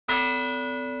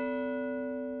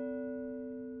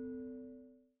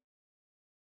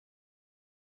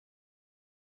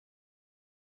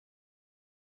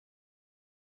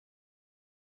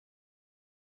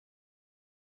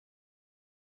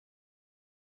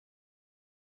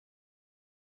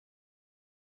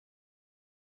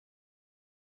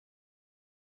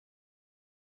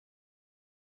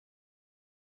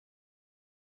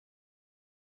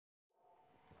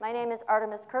My name is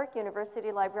Artemis Kirk,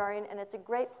 University Librarian, and it's a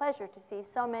great pleasure to see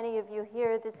so many of you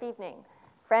here this evening.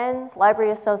 Friends,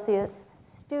 library associates,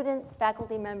 students,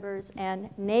 faculty members, and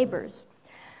neighbors.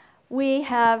 We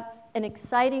have an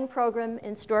exciting program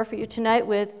in store for you tonight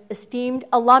with esteemed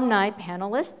alumni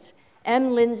panelists,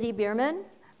 Lindsay Bierman,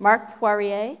 Mark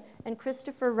Poirier, and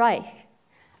Christopher Reich.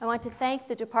 I want to thank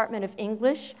the Department of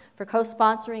English for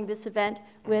co-sponsoring this event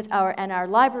with our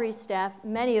library staff,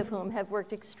 many of whom have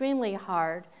worked extremely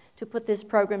hard to put this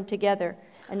program together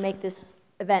and make this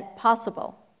event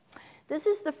possible. This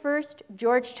is the first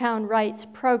Georgetown Writes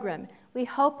program. We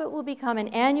hope it will become an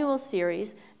annual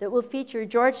series that will feature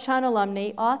Georgetown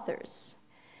alumni authors.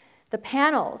 The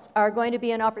panels are going to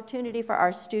be an opportunity for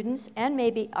our students and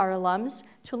maybe our alums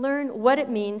to learn what it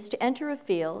means to enter a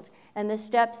field and the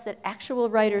steps that actual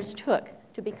writers took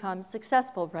to become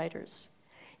successful writers.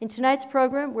 In tonight's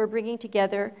program, we're bringing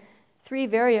together 3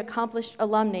 very accomplished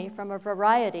alumni from a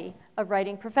variety of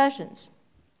writing professions.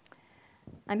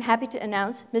 I'm happy to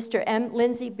announce Mr.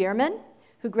 Lindsay Bierman,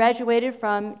 who graduated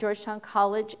from Georgetown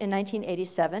College in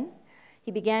 1987.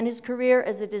 He began his career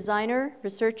as a designer,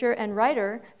 researcher, and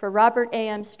writer for Robert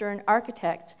A.M. Stern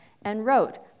Architects and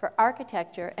wrote for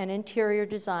Architecture and Interior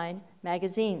Design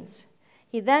magazines.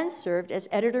 He then served as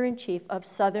editor-in-chief of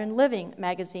Southern Living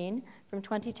magazine from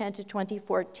 2010 to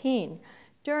 2014,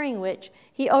 during which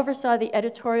he oversaw the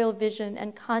editorial vision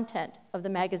and content of the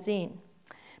magazine.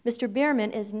 Mr.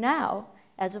 Bierman is now,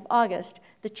 as of August,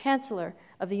 the Chancellor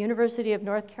of the University of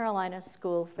North Carolina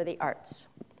School for the Arts.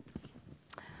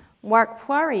 Mark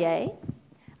Poirier,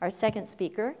 our second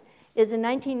speaker, is a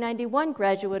 1991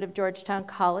 graduate of Georgetown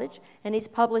College, and he's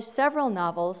published several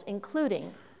novels,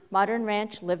 including Modern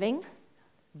Ranch Living,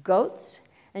 Goats,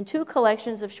 and 2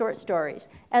 collections of short stories,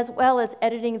 as well as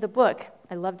editing the book,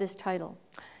 I love this title,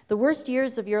 The Worst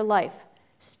Years of Your Life,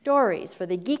 Stories for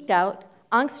the Geeked Out,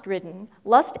 Angst-Ridden,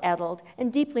 Lust-Addled,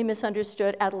 and Deeply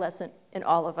Misunderstood Adolescent in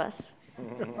All of Us.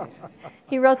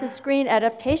 He wrote the screen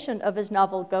adaptation of his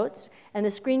novel Goats and the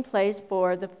screenplays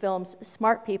for the films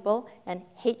Smart People and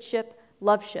Hate Ship,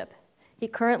 Love Ship. He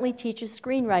currently teaches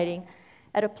screenwriting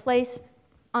at a place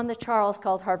on the Charles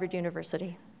called Harvard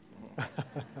University.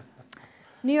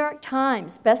 New York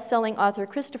Times best-selling author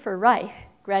Christopher Reich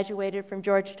graduated from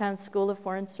Georgetown School of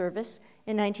Foreign Service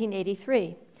in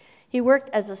 1983. He worked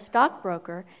as a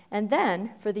stockbroker and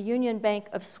then for the Union Bank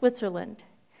of Switzerland.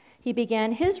 He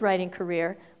began his writing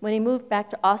career when he moved back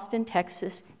to Austin,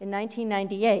 Texas in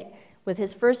 1998 with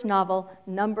his first novel,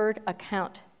 Numbered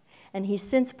Account. And he's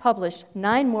since published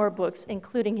 9 more books,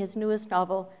 including his newest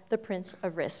novel, The Prince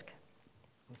of Risk.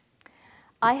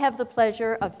 I have the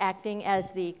pleasure of acting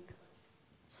as the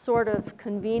sort of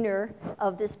convener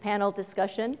of this panel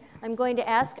discussion. I'm going to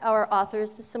ask our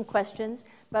authors some questions,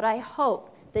 but I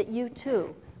hope that you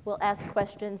too will ask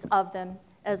questions of them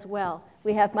as well.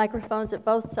 We have microphones at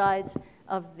both sides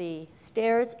of the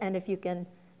stairs, and if you can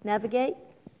navigate,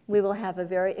 we will have a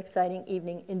very exciting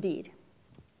evening indeed.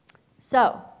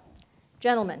 So,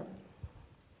 gentlemen,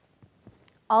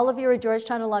 all of you are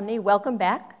Georgetown alumni. Welcome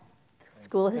back. The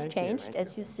school has changed,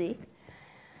 as you see.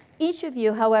 Each of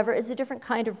you, however, is a different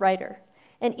kind of writer,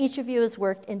 and each of you has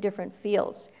worked in different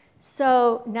fields.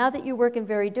 So now that you work in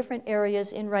very different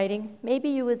areas in writing, maybe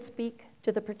you would speak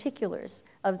to the particulars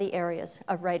of the areas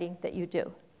of writing that you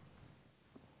do.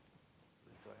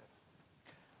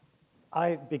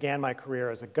 I began my career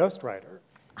as a ghostwriter,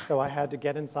 so I had to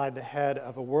get inside the head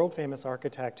of a world-famous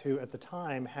architect who at the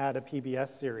time had a PBS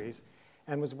series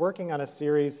and was working on a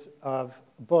series of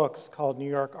books called New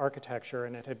York Architecture,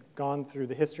 and it had gone through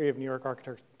the history of New York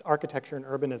architecture and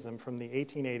urbanism from the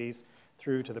 1880s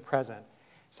through to the present.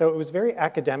 So it was very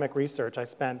academic research. I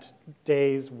spent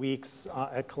days, weeks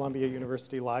at Columbia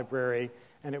University Library,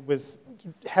 and it was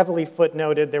heavily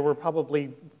footnoted. There were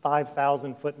probably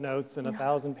 5,000 footnotes and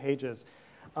 1,000 pages.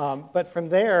 But from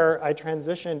there, I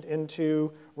transitioned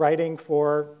into writing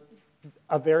for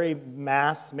a very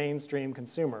mass mainstream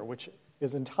consumer, which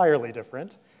is entirely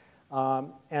different.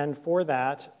 And for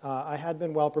that, I had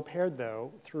been well prepared,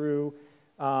 though, through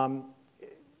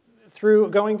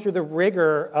going through the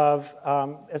rigor of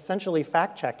essentially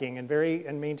fact-checking and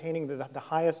maintaining the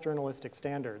highest journalistic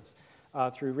standards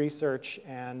through research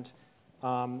and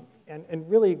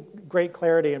really great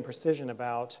clarity and precision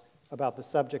about the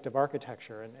subject of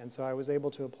architecture. And so I was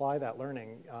able to apply that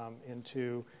learning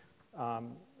into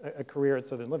a career at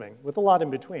Southern Living, with a lot in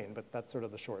between, but that's sort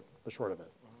of the short of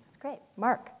it. That's great.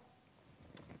 Mark?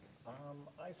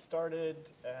 I started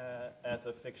as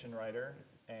a fiction writer,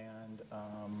 and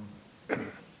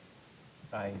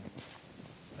I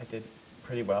did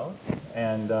pretty well.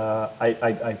 And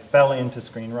I fell into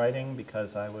screenwriting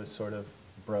because I was sort of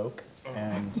broke.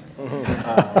 And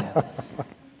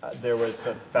there was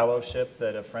a fellowship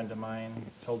that a friend of mine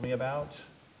told me about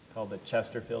called the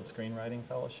Chesterfield Screenwriting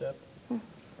Fellowship.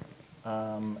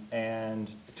 And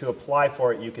to apply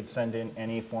for it, you could send in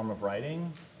any form of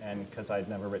writing. And because I'd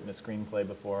never written a screenplay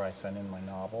before, I sent in my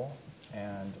novel.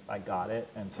 And I got it.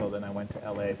 And so then I went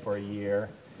to LA for a year.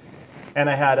 And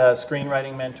I had a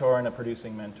screenwriting mentor and a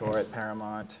producing mentor at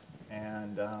Paramount.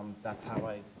 And that's how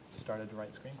I started to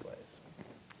write screenplays.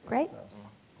 Great.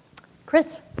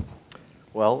 Chris?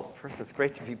 Well, first, it's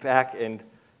great to be back. And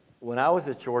when I was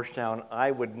at Georgetown,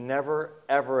 I would never,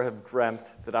 ever have dreamt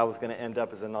that I was going to end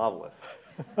up as a novelist,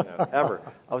 ever.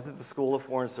 I was at the School of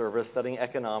Foreign Service studying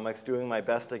economics, doing my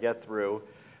best to get through.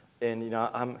 And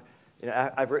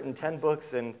I've written 10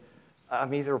 books, and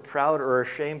I'm either proud or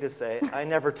ashamed to say I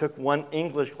never took one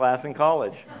English class in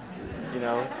college.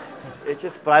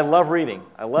 But I love reading.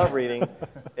 I love reading,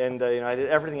 and I did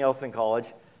everything else in college.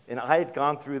 And I had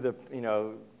gone through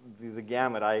the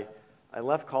gamut. I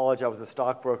left college. I was a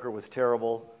stockbroker. It was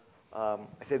terrible. I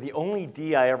say the only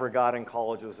D I ever got in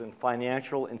college was in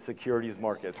financial and securities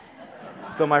markets.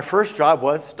 So my first job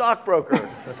was stockbroker.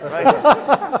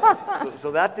 Right?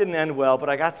 So that didn't end well. But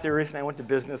I got serious and I went to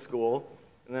business school.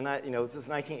 And then this is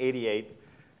 1988. And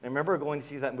I remember going to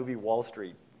see that movie Wall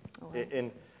Street. Oh.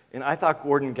 And I thought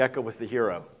Gordon Gekko was the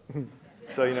hero.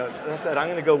 So, I said, I'm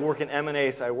going to go work in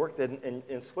M&A. So I worked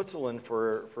in Switzerland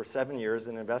for 7 years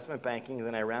in investment banking. And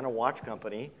then I ran a watch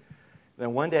company.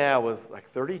 Then one day I was like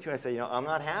 32. I said, I'm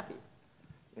not happy.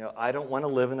 I don't want to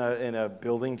live in a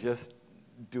building just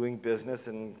doing business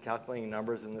and calculating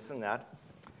numbers and this and that.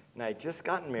 And I had just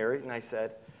gotten married. And I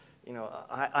said,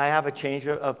 I have a change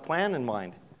of plan in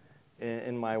mind.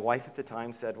 And my wife at the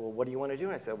time said, well, what do you want to do?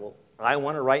 And I said, well, I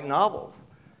want to write novels.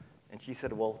 And she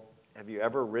said, well, have you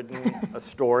ever written a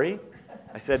story?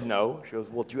 I said, no. She goes,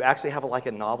 well, do you actually have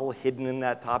a novel hidden in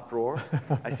that top drawer?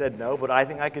 I said, no, but I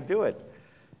think I could do it.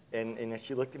 And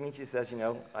she looked at me and she says,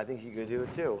 I think you could do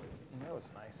it too. That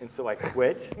was nice. And so I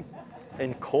quit,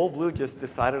 and cold blue just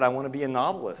decided I want to be a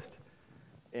novelist.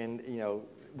 And,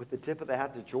 with the tip of the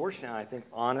hat to Georgetown, I think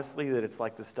honestly that it's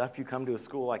like the stuff you come to a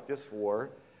school like this for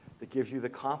that gives you the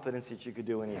confidence that you could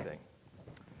do anything.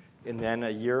 And then a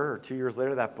year or 2 years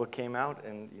later, that book came out,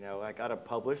 and I got it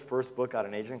published. First book, got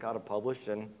an agent, got it published,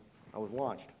 and I was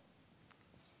launched.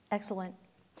 Excellent.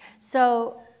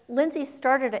 So Lindsay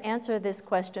started to answer this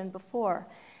question before.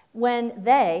 When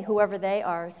they, whoever they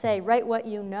are, say, write what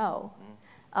you know,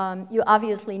 you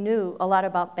obviously knew a lot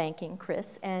about banking,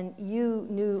 Chris, and you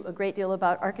knew a great deal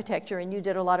about architecture, and you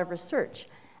did a lot of research.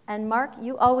 And Mark,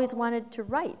 you always wanted to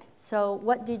write. So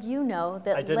what did you know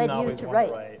that led you to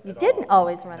write? You didn't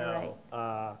always want to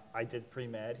write. I did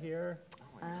pre-med here.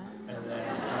 And then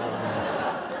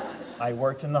I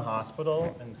worked in the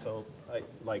hospital. And so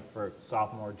for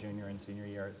sophomore, junior, and senior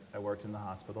years, I worked in the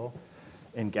hospital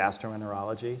in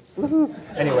gastroenterology.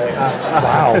 Anyway.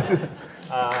 Wow.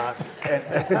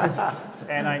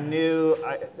 And I knew,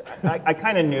 I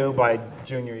kind of knew by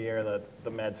junior year that the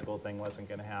med school thing wasn't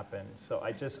going to happen. So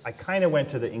I kind of went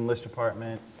to the English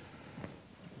department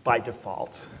by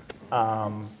default.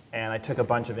 And I took a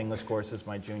bunch of English courses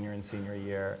my junior and senior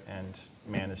year and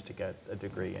managed to get a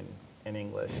degree in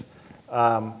English.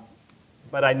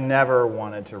 But I never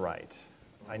wanted to write.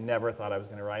 I never thought I was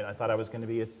going to write. I thought I was going to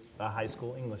be a high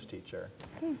school English teacher.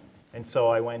 And so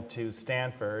I went to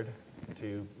Stanford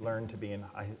to learn to be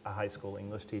a high school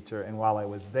English teacher. And while I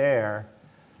was there,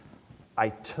 I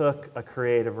took a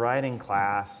creative writing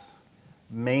class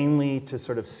mainly to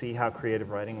sort of see how creative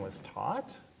writing was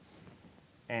taught.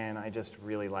 And I just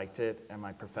really liked it, and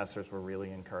my professors were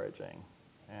really encouraging.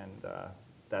 And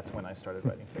that's when I started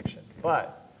writing fiction.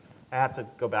 But I have to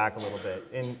go back a little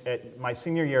bit. At my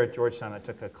senior year at Georgetown, I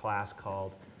took a class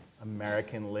called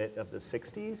American Lit of the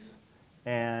 60s.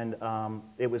 And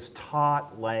it was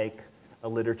taught like a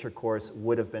literature course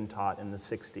would have been taught in the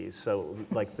 60s. So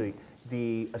like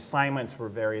the assignments were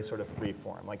very sort of free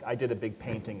form. Like I did a big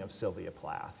painting of Sylvia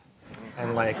Plath.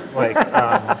 And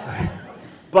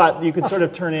but you could sort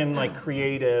of turn in like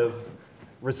creative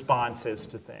responses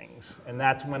to things. And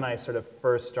that's when I sort of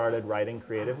first started writing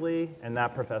creatively. And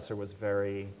that professor was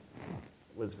very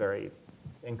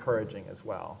encouraging as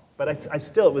well. But it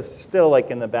was still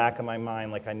like in the back of my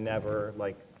mind, like I never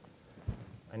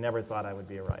thought I would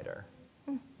be a writer.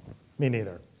 Me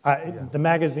neither. The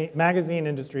magazine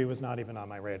industry was not even on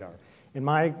my radar. In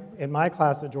my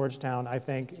class at Georgetown, I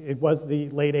think it was the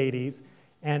late 80s,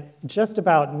 and just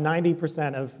about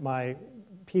 90% of my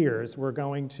peers were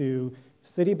going to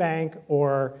Citibank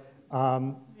or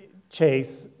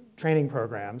Chase training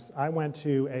programs. I went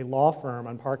to a law firm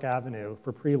on Park Avenue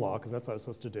for pre-law, because that's what I was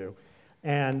supposed to do.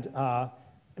 And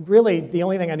really, the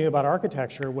only thing I knew about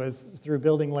architecture was through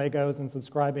building Legos and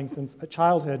subscribing since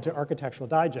childhood to Architectural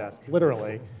Digest,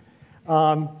 literally.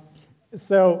 But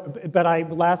I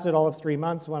lasted all of 3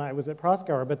 months when I was at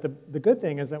Proskauer. But the good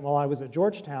thing is that while I was at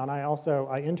Georgetown,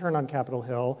 I interned on Capitol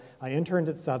Hill, I interned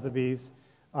at Sotheby's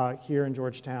here in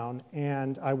Georgetown,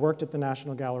 and I worked at the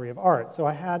National Gallery of Art. So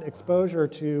I had exposure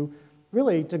to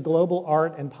global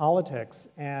art and politics,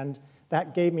 and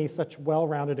that gave me such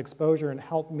well-rounded exposure and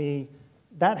helped me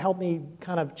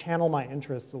kind of channel my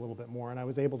interests a little bit more, and I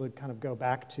was able to kind of go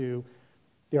back to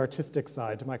the artistic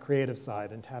side, to my creative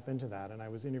side, and tap into that. And I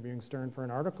was interviewing Stern for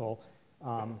an article.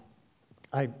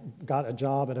 I got a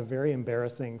job at a very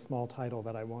embarrassing small title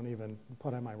that I won't even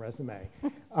put on my resume.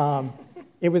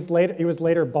 It was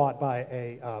later bought by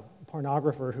a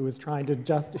pornographer who was trying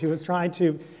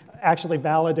to actually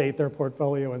validate their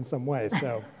portfolio in some way.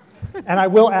 So. And I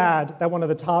will add that one of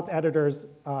the top editors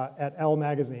at Elle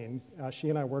magazine, she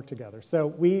and I worked together. So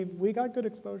we got good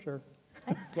exposure.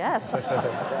 I guess.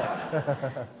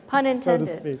 Pun intended.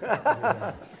 So to speak.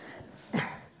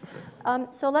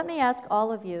 So let me ask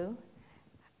all of you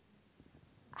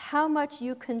how much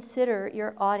you consider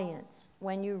your audience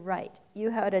when you write. You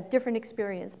had a different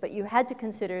experience, but you had to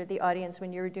consider the audience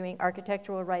when you were doing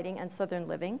architectural writing and Southern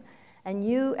living. And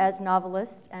you, as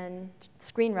novelists and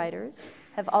screenwriters,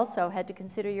 have also had to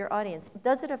consider your audience.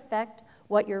 Does it affect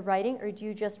what you're writing, or do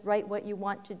you just write what you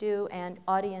want to do and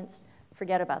audience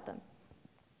forget about them?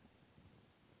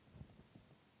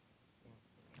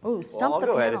 Ooh, stump the I'll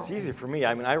go ahead. panel. It's easy for me.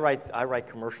 I mean, I write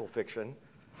commercial fiction.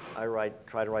 Try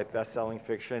to write best-selling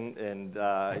fiction, and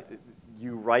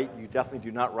you definitely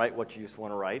do not write what you just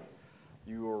want to write.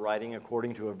 You are writing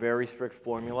according to a very strict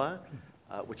formula,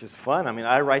 which is fun. I mean,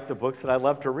 I write the books that I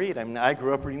love to read. I mean, I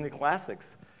grew up reading the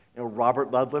classics.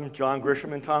 Robert Ludlum, John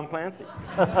Grisham, and Tom Clancy.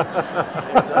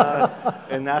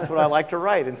 And that's what I like to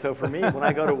write. And so for me, when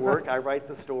I go to work, I write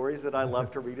the stories that I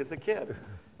loved to read as a kid.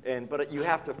 But you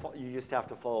just have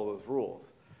to follow those rules.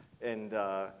 And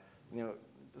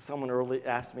someone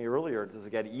asked me earlier, does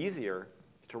it get easier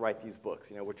to write these books?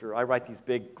 I write these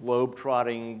big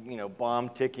globe-trotting,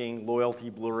 bomb-ticking,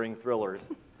 loyalty-blurring thrillers.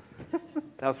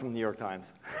 That was from the New York Times.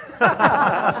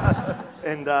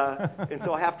 And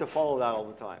so I have to follow that all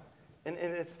the time. And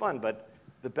it's fun, but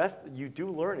the best you do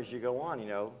learn as you go on,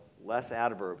 less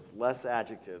adverbs, less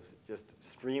adjectives, just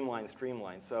streamline.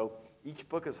 So each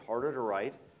book is harder to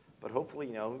write, but hopefully,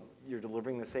 you're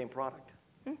delivering the same product.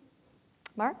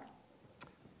 Mark?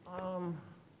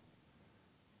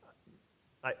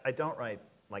 I don't write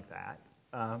like that,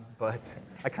 but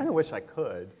I kind of wish I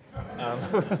could,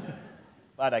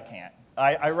 but I can't.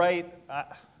 I write,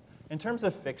 in terms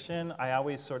of fiction, I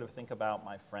always sort of think about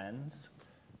my friends,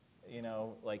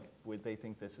 like, would they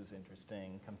think this is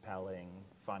interesting, compelling,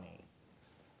 funny?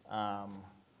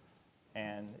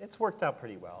 And it's worked out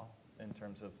pretty well in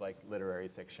terms of, like, literary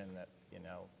fiction that,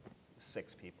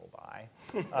 6 people buy.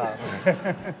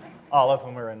 All of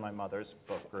whom are in my mother's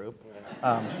book group.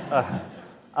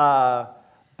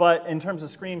 But in terms of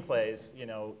screenplays,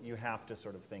 you have to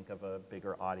sort of think of a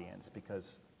bigger audience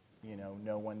because,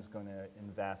 no one's going to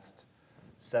invest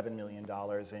 $7 million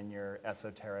in your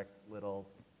esoteric little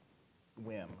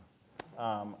whim.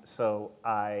 So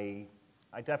I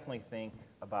definitely think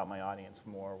about my audience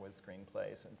more with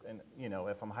screenplays. And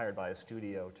if I'm hired by a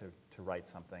studio to write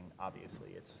something, obviously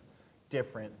it's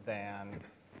different than,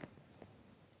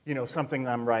 something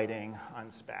I'm writing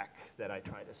on spec that I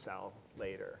try to sell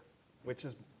later, which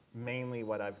is mainly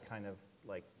what I've kind of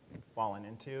like fallen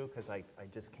into because I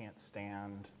just can't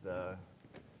stand the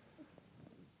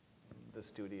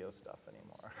studio stuff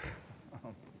anymore.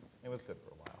 It was good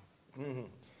for a while. Mm-hmm.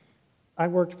 I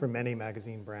worked for many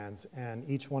magazine brands, and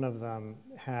each one of them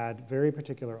had very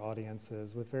particular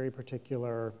audiences with very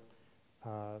particular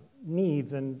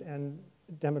needs and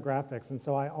demographics. And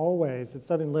so I always, at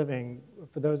Southern Living,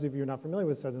 for those of you who are not familiar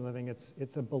with Southern Living,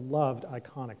 it's a beloved,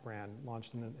 iconic brand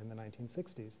launched in the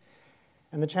 1960s.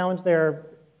 And the challenge there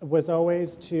was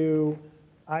always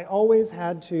I always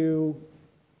had to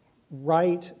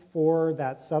write for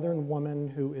that Southern woman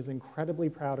who is incredibly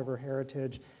proud of her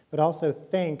heritage, but also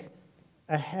think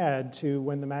ahead to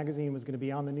when the magazine was going to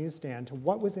be on the newsstand, to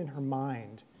what was in her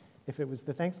mind. If it was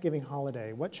the Thanksgiving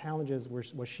holiday, what challenges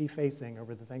was she facing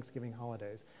over the Thanksgiving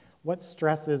holidays? What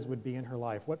stresses would be in her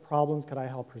life? What problems could I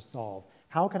help her solve?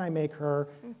 How can I make her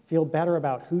feel better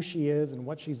about who she is and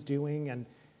what she's doing? And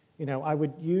I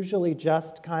would usually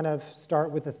just kind of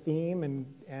start with a theme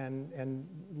and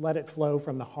let it flow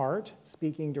from the heart,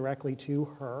 speaking directly to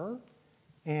her.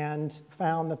 and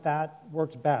found that that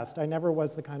worked best. I never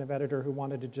was the kind of editor who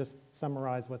wanted to just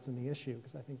summarize what's in the issue,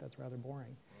 because I think that's rather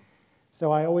boring.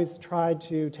 So I always tried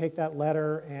to take that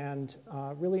letter and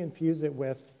really infuse it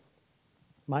with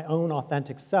my own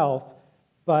authentic self,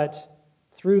 but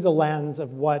through the lens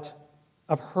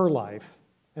of her life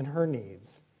and her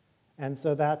needs. And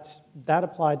so that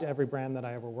applied to every brand that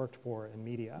I ever worked for in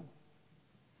media.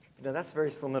 You know, that's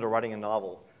very similar to writing a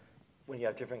novel. When you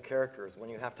have different characters, when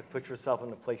you have to put yourself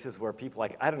into places where people,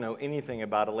 like, I don't know anything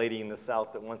about a lady in the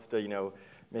South that wants to, you know,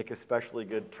 make especially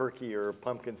good turkey or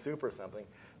pumpkin soup or something,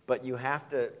 but you have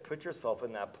to put yourself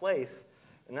in that place,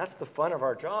 and that's the fun of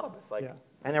our job. It's like,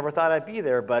 I never thought I'd be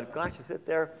there, but gosh, you sit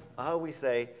there. I always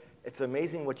say, it's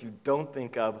amazing what you don't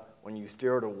think of when you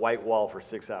stare at a white wall for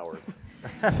 6 hours.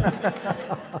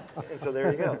 And so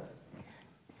there you go.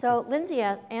 So Lindsay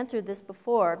answered this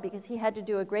before because he had to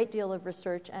do a great deal of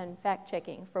research and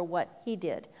fact-checking for what he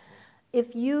did.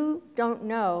 If you don't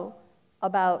know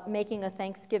about making a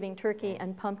Thanksgiving turkey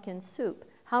and pumpkin soup,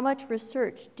 how much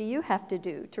research do you have to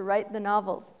do to write the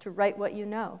novels, to write what you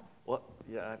know? Well,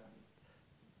 yeah.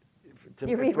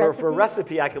 You read For a recipes?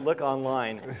 recipe, I could look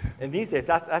online. And these days,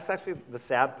 that's actually the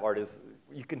sad part, is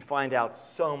you can find out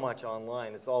so much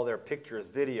online. It's all there, pictures,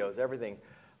 videos, everything.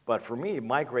 But for me,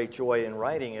 my great joy in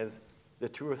writing is the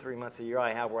 2 or 3 months a year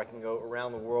I have where I can go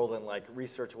around the world and like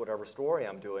research whatever story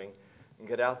I'm doing and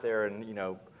get out there and, you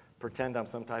know, pretend I'm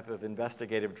some type of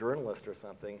investigative journalist or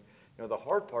something. You know, the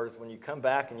hard part is when you come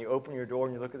back and you open your door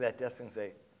and you look at that desk and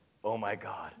say, oh my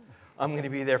God, I'm going to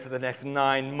be there for the next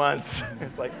 9 months.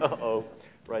 It's like, uh-oh,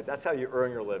 right? That's how you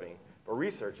earn your living. But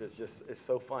research is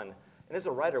so fun. And as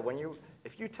a writer,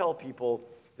 if you tell people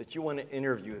that you want to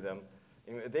interview them,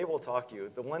 they will talk to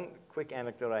you. The one quick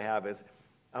anecdote I have is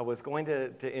I was going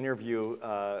to interview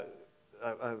a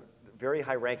very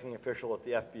high-ranking official at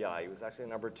the FBI. He was actually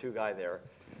the #2 guy there.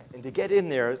 And to get in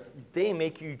there, they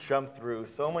make you jump through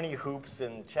so many hoops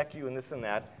and check you and this and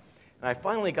that. And I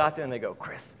finally got there, and they go,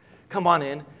 Chris, come on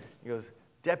in. He goes,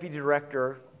 Deputy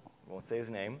Director, I won't say his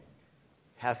name,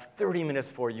 has 30 minutes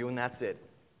for you, and that's it.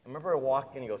 I remember I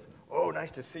walked in, he goes, oh,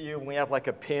 nice to see you. And we have like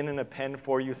a pin and a pen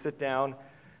for you. Sit down.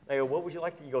 I go, what would you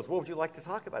like to, he goes, what would you like to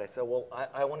talk about? I said, well,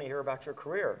 I want to hear about your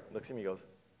career. He looks at me, he goes,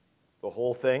 the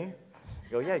whole thing?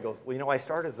 I go, yeah. He goes, well, you know, I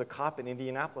started as a cop in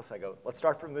Indianapolis. I go, let's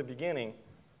start from the beginning.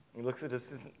 He looks at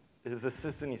his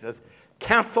assistant, he says,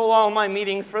 cancel all my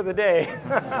meetings for the day.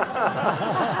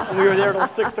 And we were there till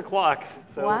 6 o'clock,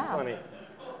 so wow. It was funny.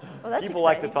 Well, that's People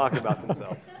exciting. like to talk about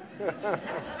themselves.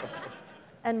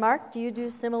 And Mark, do you do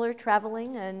similar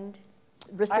traveling and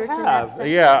research I in that have. sense?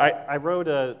 Yeah, I wrote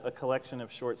a collection of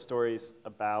short stories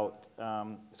about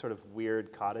sort of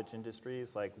weird cottage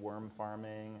industries like worm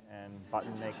farming and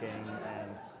button making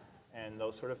and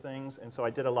those sort of things. And so I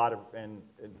did a lot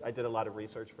of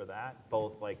research for that,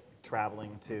 both like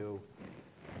traveling to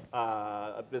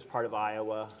this part of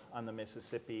Iowa on the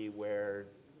Mississippi where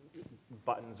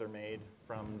buttons are made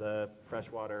from the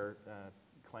freshwater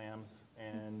clams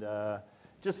and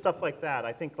just stuff like that.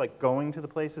 I think like going to the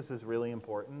places is really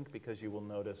important because you will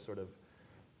notice sort of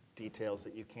details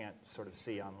that you can't sort of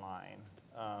see online.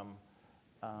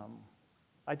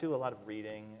 I do a lot of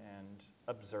reading and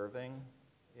observing,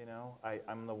 you know.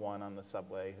 I'm the one on the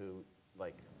subway who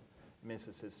like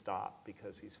misses his stop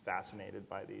because he's fascinated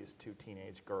by these 2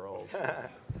 teenage girls,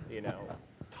 you know,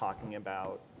 talking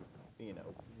about, you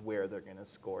know, where they're going to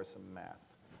score some meth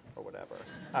or whatever.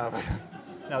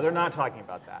 No, they're not talking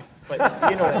about that. But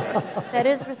you know what I mean. That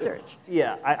is research.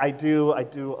 Yeah, I do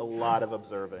a lot of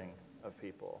observing of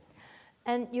people.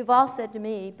 And you've all said to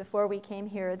me before we came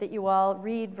here that you all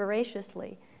read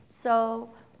voraciously.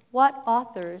 So what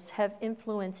authors have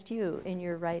influenced you in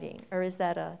your writing? Or is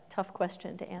that a tough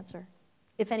question to answer,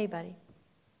 if anybody?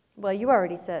 Well, you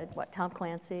already said, what, Tom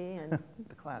Clancy and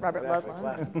Robert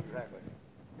Ludlum. Exactly.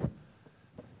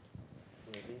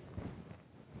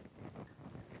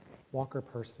 Walker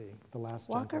Percy, The Last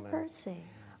Walker Gentleman. Percy.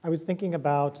 I was thinking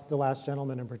about The Last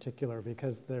Gentleman in particular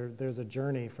because there's a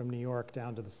journey from New York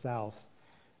down to the South.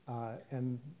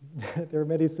 And there are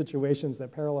many situations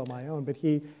that parallel my own, but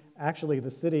he actually, the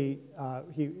city, I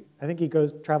think he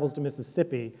travels to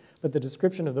Mississippi, but the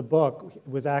description of the book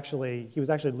was actually, he was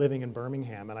actually living in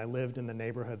Birmingham, and I lived in the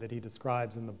neighborhood that he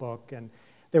describes in the book. And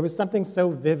there was something so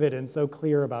vivid and so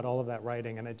clear about all of that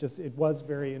writing, and it was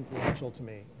very influential to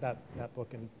me, that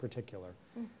book in particular.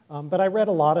 But I read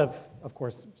a lot of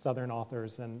course, Southern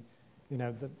authors, and you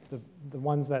know, the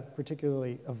ones that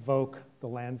particularly evoke the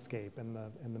landscape and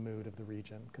the mood of the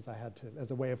region, because I had to,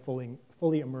 as a way of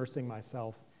fully immersing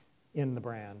myself in the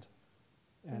brand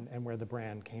and where the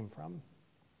brand came from.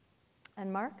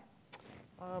 And Mark?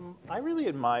 I really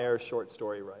admire short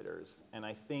story writers, and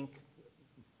I think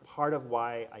part of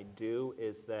why I do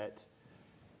is that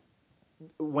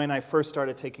when I first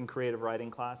started taking creative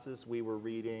writing classes, we were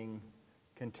reading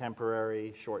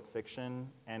contemporary short fiction,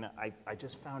 and I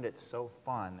just found it so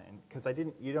fun. And because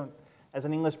as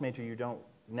an English major, you don't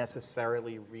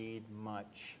necessarily read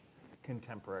much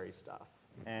contemporary stuff.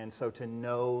 And so to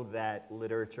know that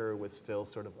literature was still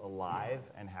sort of alive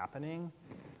and happening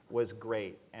was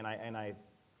great. And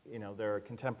there are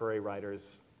contemporary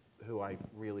writers who I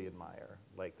really admire.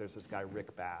 Like there's this guy,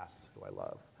 Rick Bass, who I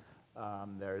love.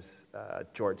 There's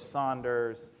George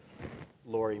Saunders,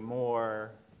 Laurie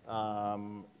Moore,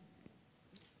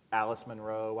 Alice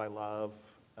Munro I love,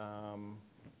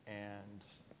 and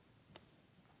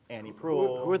Annie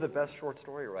Proulx. Who are the best short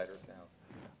story writers now?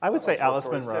 I would say Alice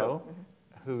stories Munro,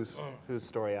 whose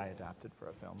story I adapted for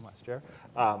a film last year.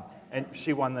 And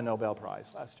she won the Nobel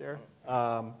Prize last year.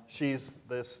 She's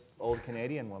this old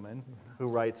Canadian woman who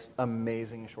writes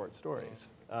amazing short stories.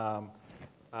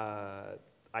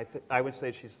 I would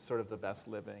say she's sort of the best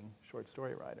living short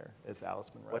story writer, is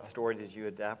Alice Munro. What story did you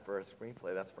adapt for a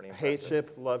screenplay? That's pretty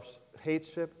impressive.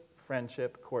 Hateship,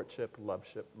 friendship, courtship,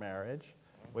 loveship, marriage,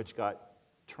 which got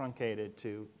truncated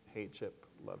to hateship,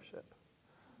 loveship.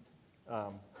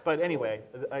 But anyway,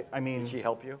 I mean... Did she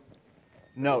help you?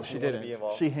 No, Did she she wanna didn't. be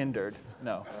involved? She hindered.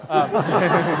 No.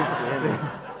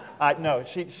 No,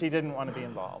 she didn't want to be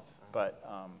involved, but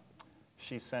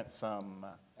she sent some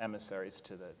emissaries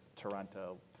to the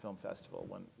Toronto Film Festival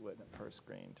when it first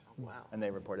screened. Wow. And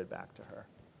they reported back to her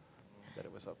that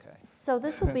it was okay. So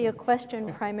this will be a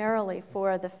question primarily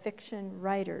for the fiction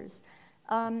writers.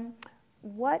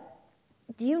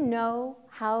 Do you know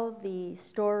how the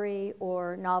story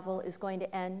or novel is going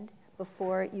to end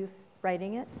before you're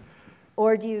writing it?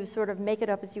 Or do you sort of make it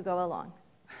up as you go along?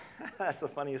 That's the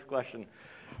funniest question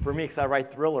for me, because I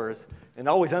write thrillers, and it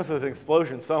always ends with an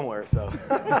explosion somewhere, so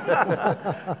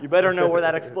you better know where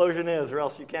that explosion is, or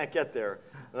else you can't get there.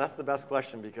 And that's the best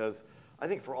question, because I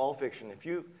think for all fiction,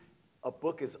 a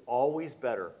book is always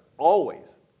better,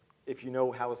 always, if you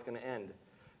know how it's going to end.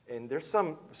 And there's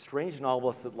some strange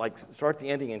novelists that like start the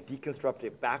ending and deconstruct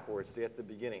it backwards to get the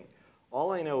beginning.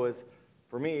 All I know is,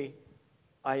 for me,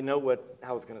 I know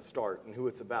how it's going to start and who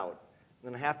it's about.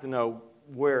 And then I have to know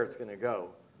where it's going to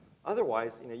go.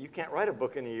 Otherwise, you can't write a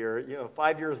book in a year.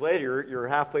 5 years later, you're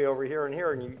halfway over here,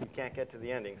 and you can't get to the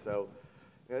ending. So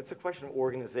it's a question of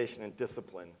organization and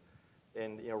discipline.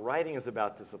 And writing is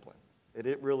about discipline.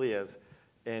 It really is.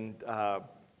 And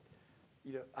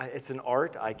it's an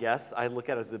art, I guess. I look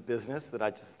at it as a business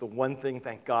the one thing,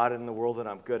 thank God, in the world that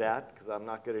I'm good at, because I'm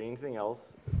not good at anything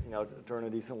else, to earn a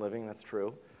decent living. That's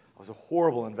true. I was a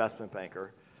horrible investment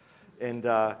banker. And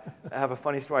I have a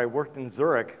funny story. I worked in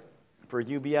Zurich for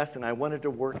UBS, and I wanted to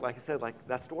work, like I said, like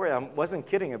that story. I wasn't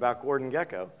kidding about Gordon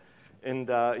Gekko. And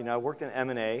I worked in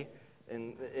M&A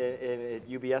at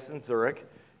UBS in Zurich,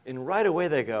 and right away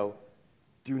they go,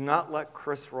 do not let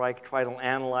Chris Reich try to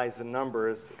analyze the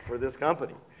numbers for this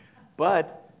company.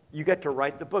 But you get to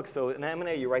write the book. So in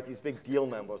M&A, you write these big deal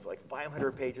memos, like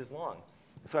 500 pages long.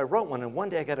 So I wrote one, and one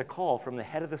day I got a call from the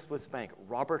head of the Swiss bank,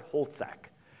 Robert Holzak.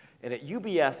 And at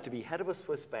UBS, to be head of a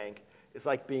Swiss bank is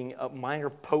like being a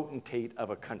minor potentate of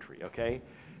a country, okay?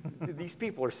 These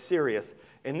people are serious.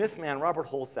 And this man, Robert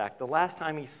Holzak, the last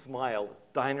time he smiled,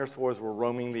 dinosaurs were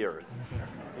roaming the earth.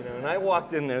 And I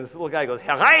walked in there, this little guy goes,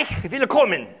 Herr Reich,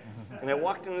 willkommen. And I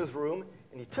walked into his room,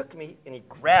 and he took me, and he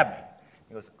grabbed me.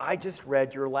 He goes, I just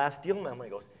read your last deal memo. He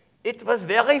goes, it was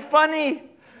very funny.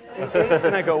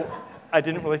 And I go, I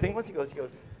didn't really think much. He goes,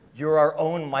 you're our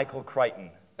own Michael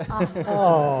Crichton.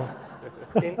 Oh.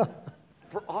 And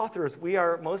for authors,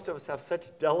 most of us have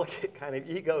such delicate kind of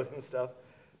egos and stuff.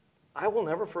 I will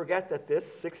never forget that this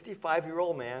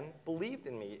 65-year-old man believed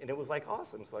in me, and it was like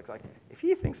awesome. So it's like, if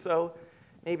he thinks so,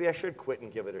 maybe I should quit and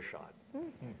give it a shot.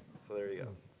 So there you go.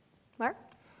 Mark?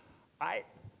 I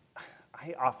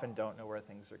often don't know where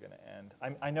things are going to end.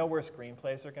 I know where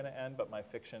screenplays are going to end, but my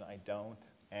fiction I don't,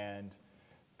 and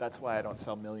that's why I don't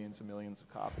sell millions and millions of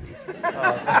copies.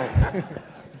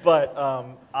 But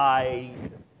I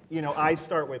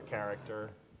start with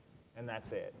character, and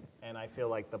that's it. And I feel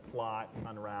like the plot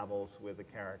unravels with the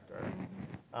character.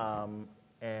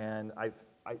 And I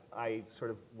sort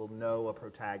of will know a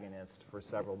protagonist for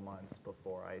several months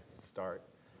before I start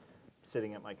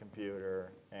sitting at my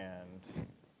computer and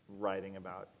writing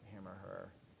about him or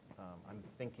her. I'm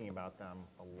thinking about them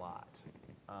a lot.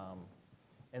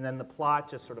 And then the plot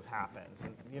just sort of happens.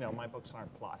 And, my books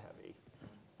aren't plot heavy.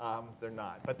 They're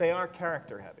not. But they are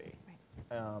character heavy.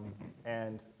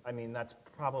 And, I mean, that's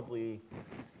probably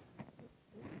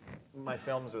my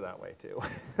films are that way too.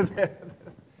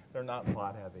 They're not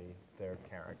plot heavy, they're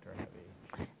character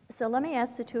heavy. So let me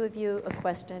ask the two of you a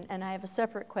question, and I have a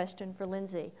separate question for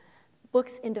Lindsay.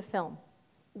 Books into film.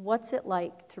 What's it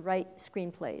like to write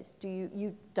screenplays?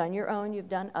 You've done your own, you've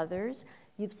done others.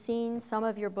 You've seen some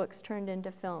of your books turned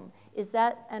into film. Is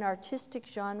that an artistic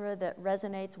genre that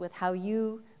resonates with how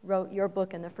you wrote your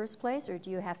book in the first place, or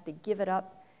do you have to give it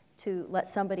up to let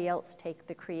somebody else take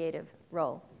the creative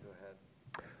role? Go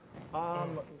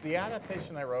ahead. The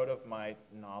adaptation I wrote of my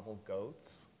novel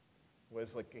Goats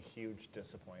was like a huge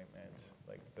disappointment.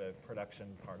 Like the production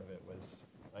part of it was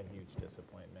a huge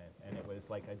disappointment, and it was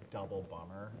like a double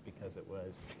bummer because it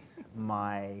was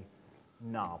my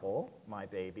novel, my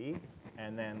baby,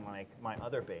 and then like my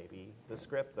other baby, the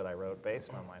script that I wrote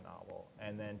based on my novel,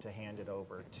 and then to hand it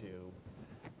over to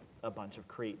a bunch of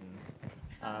cretins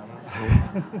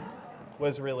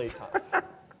was really tough.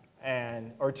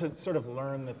 Or to sort of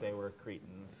learn that they were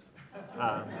cretins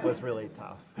was really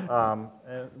tough.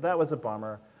 And that was a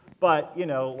bummer. But, you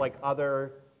know, like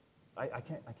other, I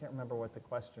can't remember what the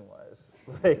question was.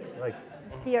 like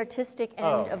The artistic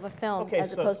end of a film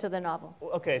as opposed to the novel.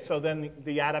 Okay, so then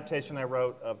the adaptation I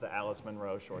wrote of the Alice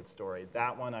Munro short story,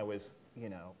 that one I was, you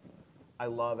know, I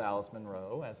love Alice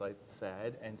Munro, as I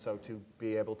said, and so to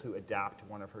be able to adapt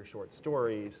one of her short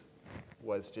stories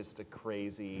was just a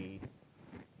crazy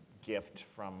gift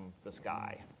from the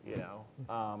sky, you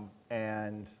know?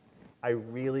 And I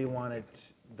really wanted,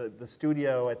 the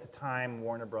studio at the time,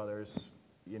 Warner Brothers,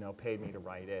 you know, paid me to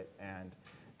write it, and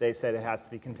they said it has to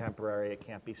be contemporary, it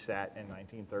can't be set in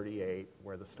 1938,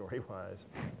 where the story was.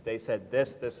 They said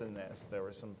this, this, and this. There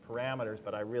were some parameters,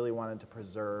 but I really wanted to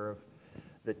preserve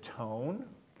the tone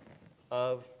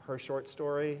of her short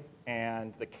story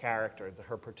and the character,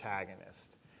 her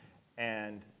protagonist.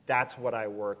 And that's what I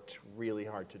worked really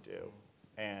hard to do.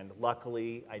 And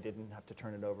luckily, I didn't have to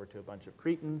turn it over to a bunch of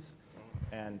cretins,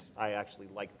 and I actually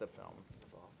liked the film.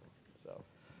 That's awesome. So,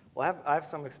 well, I have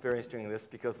some experience doing this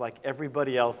because, like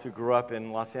everybody else who grew up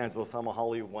in Los Angeles, I'm a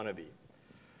Hollywood wannabe.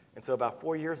 And so about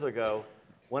 4 years ago,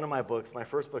 one of my books, my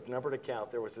first book, Number to Count,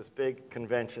 there was this big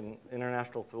convention,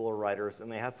 international thriller writers,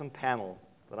 and they had some panel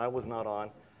that I was not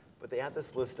on, but they had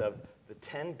this list of the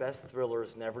 10 best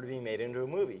thrillers never to be made into a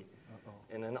movie.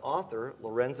 And an author,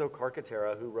 Lorenzo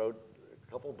Carcaterra, who wrote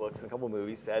a couple books and a couple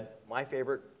movies, said, my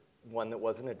favorite one that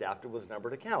wasn't adapted was Number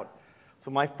to Count.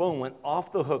 So my phone went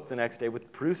off the hook the next day with the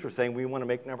producer saying, we want to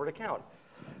make Number to Count.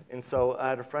 And so I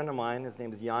had a friend of mine, his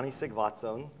name is Yanni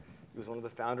Sigvatsson. He was one of the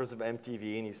founders of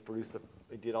MTV, and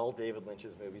he did all David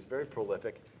Lynch's movies, very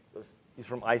prolific. He's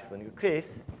from Iceland. He goes,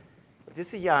 Chris,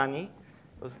 this is Yanni.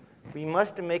 He goes, we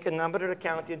must make a Number to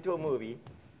Count into a movie.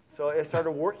 So I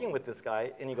started working with this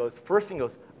guy, and he goes, first thing he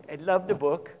goes, I love the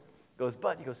book. He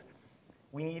goes,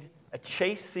 we need a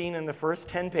chase scene in the first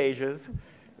 10 pages,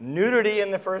 nudity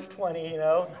in the first 20, you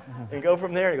know, and go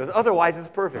from there. He goes, otherwise it's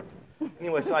perfect.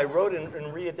 Anyway, so I wrote and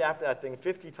readapted that thing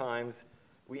 50 times.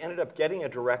 We ended up getting a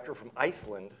director from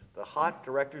Iceland. The hot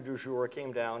director du jour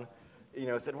came down, you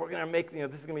know, said, we're going to make, you know,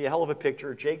 this is going to be a hell of a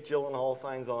picture. Jake Gyllenhaal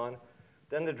signs on.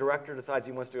 Then the director decides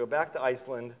he wants to go back to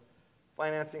Iceland.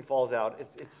 Financing falls out.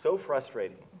 It's so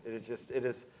frustrating.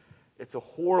 It's a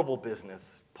horrible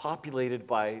business, populated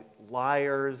by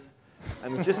liars. I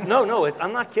mean, just,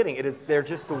 I'm not kidding. They're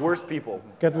just the worst people.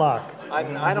 Good luck. I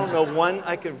mean, I don't know one,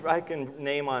 I can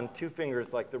name on 2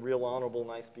 fingers like the real honorable,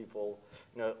 nice people.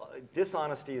 You know,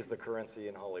 dishonesty is the currency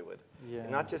in Hollywood. Yeah.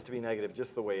 And not just to be negative,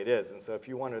 just the way it is. And so if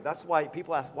you wonder, that's why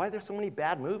people ask, why are there so many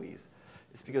bad movies?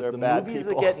 It's because the movies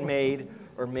that get made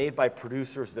are made by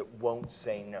producers that won't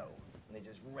say no. And they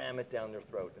just ram it down their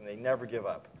throat, and they never give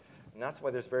up. And that's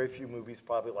why there's very few movies,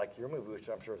 probably like your movie, which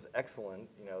I'm sure is excellent,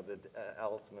 you know, the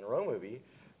Alice Munro movie,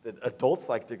 that adults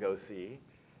like to go see.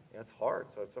 You know, it's hard,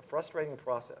 so it's a frustrating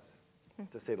process,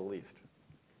 to say the least.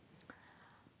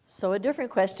 So a different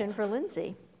question for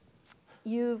Lindsay.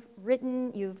 You've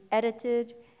written, you've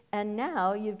edited, and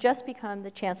now you've just become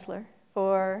the chancellor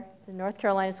for the North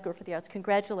Carolina School for the Arts.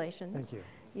 Congratulations. Thank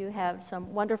you. You have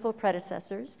some wonderful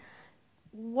predecessors.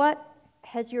 What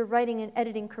has your writing and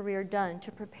editing career done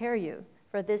to prepare you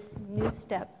for this new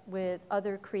step with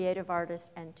other creative artists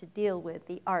and to deal with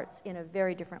the arts in a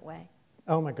very different way?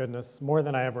 Oh my goodness, more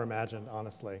than I ever imagined,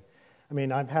 honestly. I mean,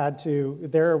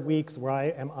 there are weeks where I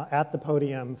am at the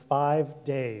podium 5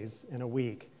 days in a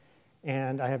week,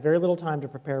 and I have very little time to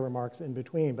prepare remarks in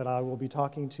between, but I will be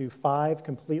talking to 5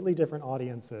 completely different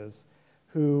audiences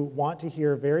who want to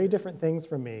hear very different things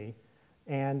from me,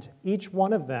 and each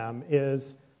one of them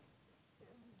is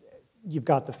you've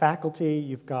got the faculty,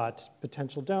 you've got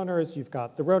potential donors, you've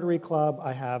got the Rotary Club,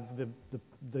 I have the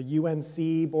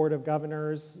UNC Board of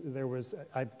Governors,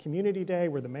 I have Community Day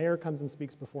where the mayor comes and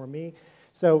speaks before me.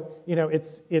 So, you know,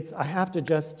 I have to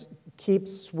just keep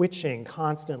switching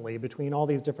constantly between all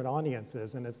these different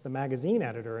audiences, and it's the magazine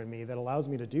editor in me that allows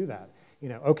me to do that. You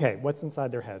know, okay, what's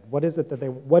inside their head? What is it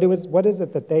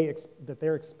that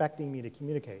they're expecting me to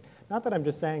communicate? Not that I'm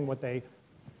just saying what they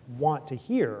want to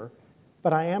hear,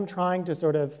 but I am trying to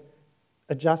sort of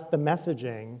adjust the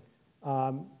messaging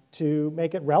to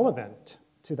make it relevant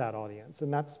to that audience,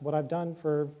 and that's what I've done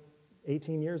for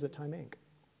 18 years at Time Inc.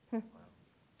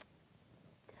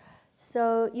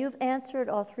 So you've answered,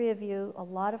 all three of you, a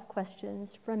lot of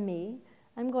questions from me.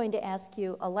 I'm going to ask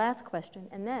you a last question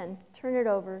and then turn it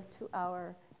over to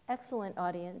our excellent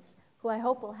audience, who I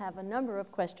hope will have a number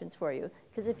of questions for you,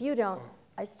 because if you don't,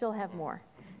 I still have more.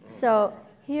 So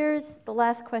here's the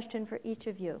last question for each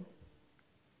of you.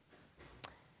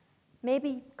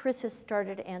 Maybe Chris has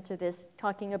started to answer this,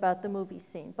 talking about the movie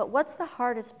scene, but what's the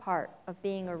hardest part of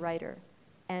being a writer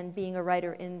and being a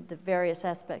writer in the various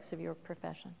aspects of your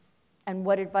profession? And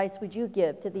what advice would you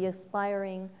give to the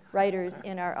aspiring writers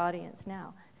in our audience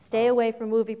now? Stay away from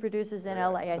movie producers in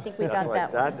LA. I think we got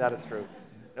right. that one. That is true.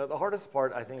 You know, the hardest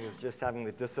part, I think, is just having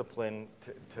the discipline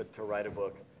to write a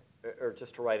book, or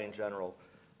just to write in general.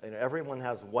 You know, everyone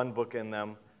has one book in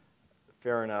them,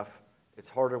 fair enough. It's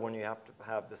harder when you have to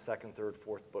have the second, third,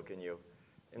 fourth book in you.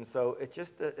 And so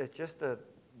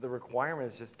the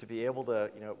requirement is just to be able to,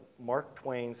 you know, Mark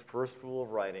Twain's first rule of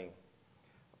writing,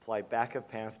 apply back of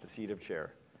pants to seat of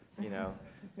chair, you know,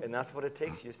 and that's what it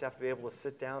takes. You just have to be able to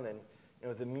sit down and, you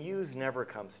know, the muse never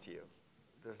comes to you.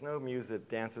 There's no muse that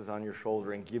dances on your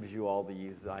shoulder and gives you all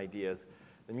these ideas.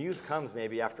 The muse comes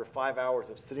maybe after 5 hours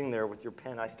of sitting there with your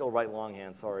pen. I still write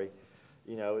longhand, sorry.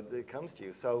 You know, it comes to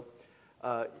you. So,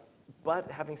 but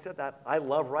having said that, I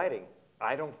love writing.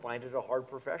 I don't find it a hard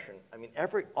profession. I mean,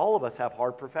 all of us have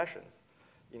hard professions.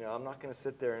 You know, I'm not going to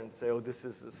sit there and say, oh, this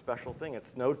is a special thing.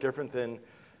 It's no different than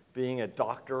being a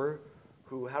doctor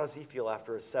who, how does he feel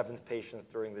after a seventh patient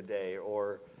during the day?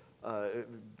 Or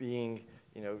being,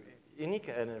 you know,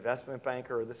 an investment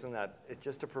banker or this and that. It's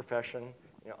just a profession.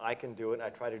 You know, I can do it. I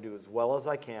try to do as well as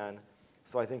I can.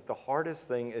 So I think the hardest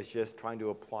thing is just trying to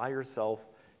apply yourself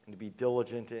and to be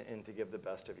diligent and to give the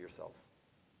best of yourself.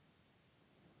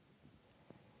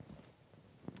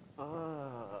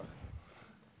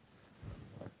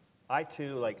 I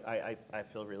too, like, I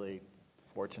feel really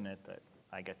fortunate that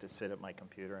I get to sit at my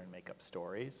computer and make up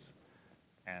stories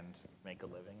and make a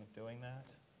living doing that.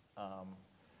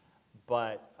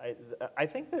 But I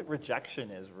think that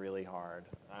rejection is really hard,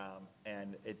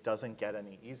 and it doesn't get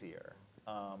any easier.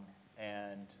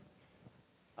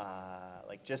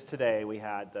 Like just today, we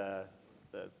had the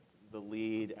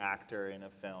lead actor in a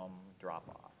film drop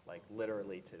off, like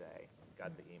literally today,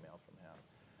 got the email from him.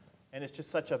 And it's just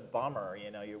such a bummer,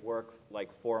 you know, you work like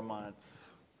 4 months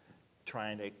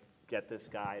trying to get this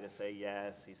guy to say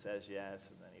yes, he says yes,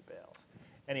 and then he bails.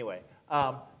 Anyway,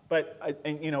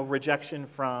 you know, rejection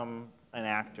from an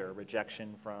actor,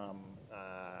 rejection from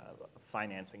a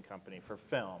financing company for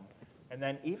film. And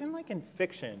then even like in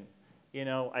fiction, you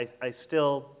know, I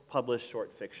still publish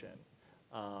short fiction.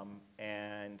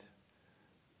 And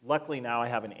luckily now I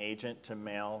have an agent to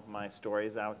mail my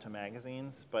stories out to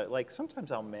magazines, but like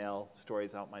sometimes I'll mail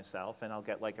stories out myself and I'll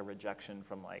get like a rejection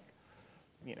from like,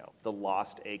 you know, the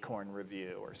Lost Acorn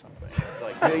Review or something,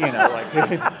 like, you know, like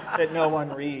that no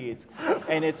one reads.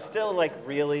 And it's still like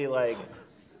really like,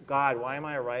 God, why am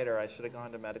I a writer? I should have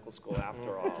gone to medical school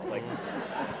after all. Like,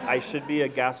 I should be a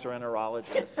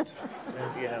gastroenterologist.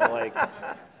 You know,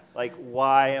 like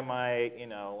why am I, you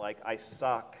know, like I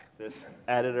suck. This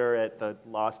editor at the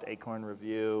Lost Acorn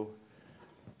Review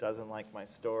doesn't like my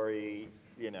story,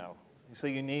 you know. So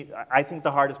you need, I think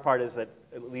the hardest part is that,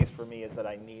 at least for me, is that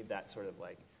I need that sort of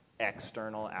like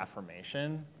external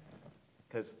affirmation,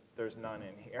 because there's none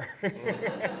in here.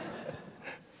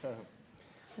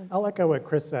 I'll echo what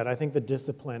Chris said. I think the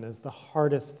discipline is the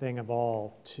hardest thing of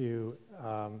all to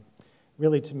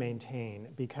really to maintain,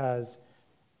 because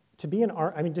to be an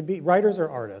art, I mean, writers are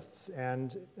artists,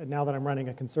 and now that I'm running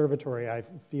a conservatory, I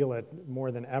feel it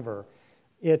more than ever.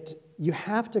 You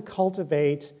have to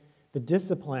cultivate the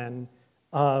discipline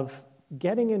of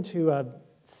getting into a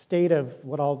state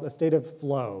of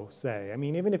flow, say. I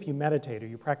mean, even if you meditate or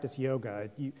you practice yoga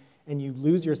and you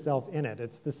lose yourself in it,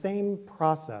 it's the same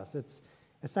process. It's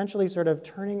essentially sort of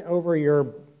turning over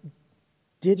your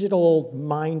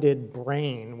digital-minded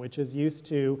brain, which is used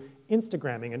to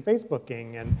Instagramming and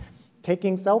Facebooking and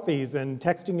taking selfies and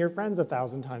texting your friends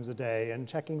 1,000 times a day and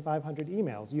checking 500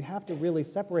 emails. You have to really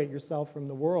separate yourself from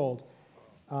the world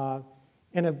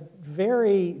in a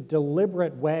very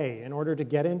deliberate way in order to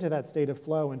get into that state of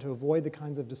flow and to avoid the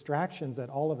kinds of distractions that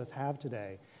all of us have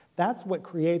today. That's what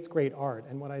creates great art.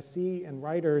 And what I see in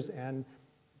writers and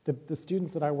the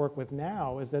students that I work with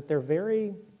now is that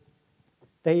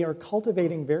they are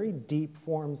cultivating very deep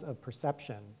forms of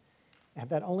perception and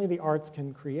that only the arts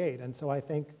can create. And so I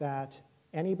think that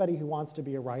anybody who wants to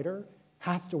be a writer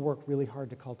has to work really hard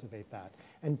to cultivate that.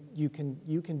 And you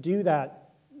can do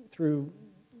that through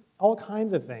all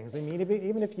kinds of things. I mean,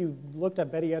 even if you looked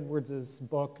at Betty Edwards'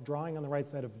 book, Drawing on the Right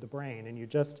Side of the Brain, and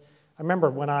I remember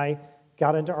when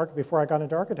before I got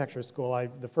into architecture school,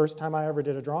 the first time I ever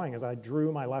did a drawing is I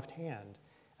drew my left hand.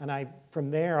 And from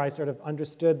there, I sort of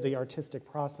understood the artistic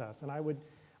process. And I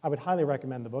would highly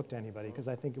recommend the book to anybody because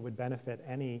I think it would benefit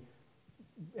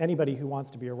anybody who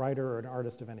wants to be a writer or an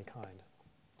artist of any kind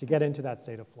to get into that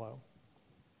state of flow.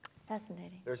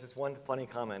 Fascinating. There's this one funny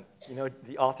comment. You know,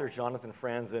 the author Jonathan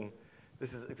Franzen,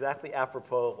 this is exactly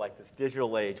apropos of like this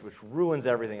digital age, which ruins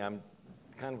everything. I'm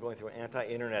kind of going through an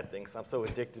anti-internet thing because I'm so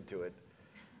addicted to it.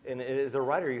 And as a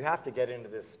writer, you have to get into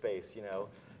this space, you know.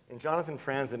 And Jonathan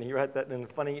Franzen, he read that in a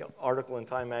funny article in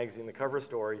Time magazine, the cover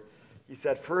story. He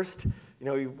said first, you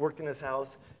know, he worked in his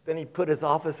house, then he put his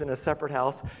office in a separate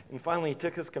house, and finally he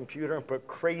took his computer and put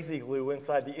crazy glue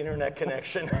inside the internet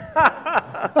connection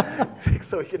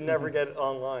so he could never get it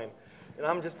online. And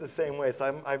I'm just the same way.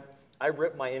 So I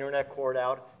rip my internet cord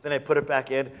out, then I put it back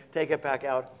in, take it back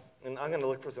out, and I'm going to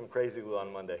look for some crazy glue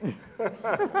on Monday.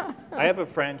 I have a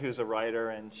friend who's a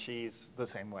writer, and she's the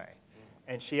same way.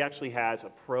 And she actually has a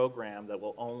program that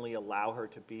will only allow her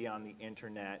to be on the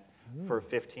internet for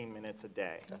 15 minutes a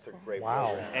day. That's a great Wow.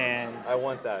 program. And I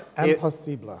want that.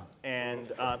 Impossible.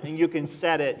 And you can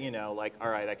set it, you know, like, all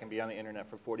right, I can be on the internet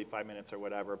for 45 minutes or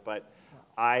whatever, but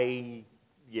I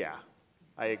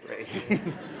agree.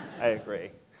 I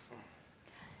agree.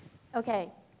 Okay,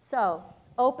 so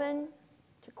open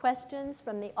to questions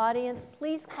from the audience.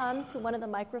 Please come to one of the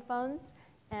microphones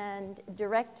and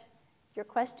direct your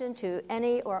question to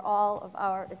any or all of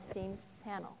our esteemed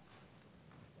panel.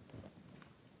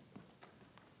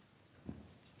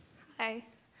 Hi.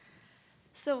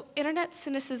 So internet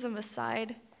cynicism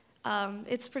aside,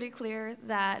 it's pretty clear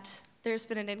that there's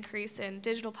been an increase in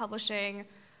digital publishing.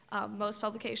 Most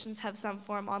publications have some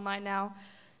form online now.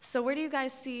 So where do you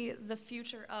guys see the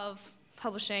future of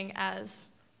publishing as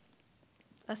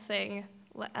a thing?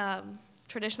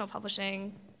 Traditional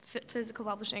publishing, physical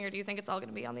publishing, or do you think it's all going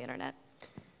to be on the internet?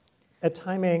 At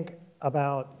Time Inc.,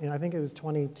 I think it was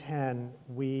 2010,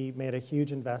 we made a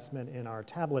huge investment in our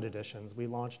tablet editions. We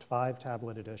launched 5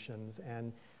 tablet editions,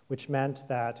 which meant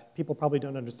that people probably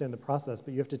don't understand the process,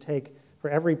 but you have to take, for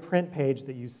every print page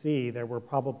that you see, there were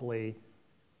probably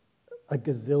a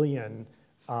gazillion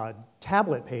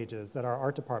tablet pages that our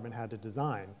art department had to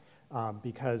design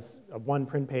because one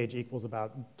print page equals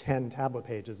about 10 tablet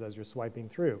pages as you're swiping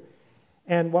through.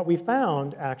 And what we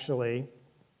found, actually,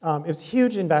 it was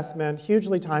huge investment,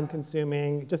 hugely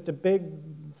time-consuming, just a big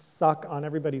suck on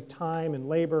everybody's time and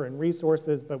labor and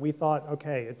resources, but we thought,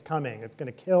 okay, it's coming. It's going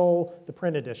to kill the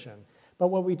print edition. But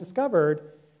what we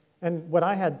discovered, and what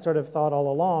I had sort of thought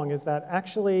all along, is that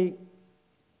actually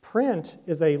print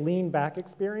is a lean-back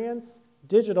experience,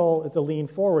 digital is a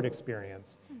lean-forward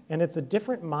experience, and it's a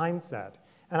different mindset.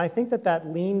 And I think that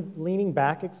leaning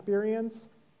back experience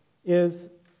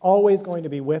is always going to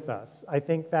be with us. I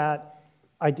think that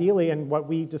ideally, and what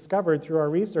we discovered through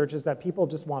our research is that people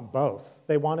just want both.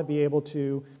 They want to be able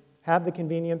to have the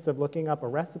convenience of looking up a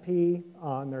recipe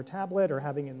on their tablet or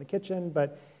having it in the kitchen,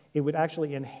 but it would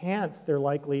actually enhance the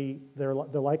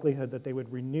likelihood that they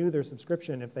would renew their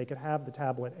subscription if they could have the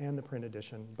tablet and the print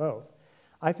edition both.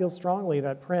 I feel strongly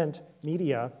that print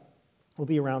media will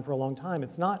be around for a long time.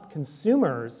 It's not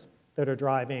consumers that are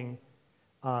driving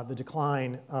the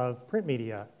decline of print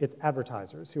media. It's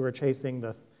advertisers who are chasing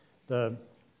the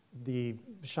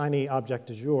shiny object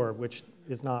du jour, which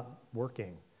is not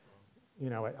working. You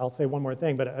know, I'll say one more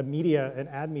thing, but an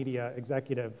ad media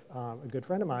executive, a good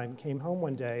friend of mine, came home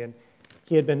one day and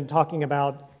he had been talking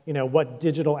about, you know, what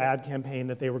digital ad campaign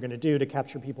that they were going to do to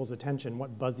capture people's attention,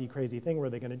 what buzzy, crazy thing were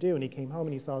they going to do, and he came home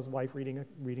and he saw his wife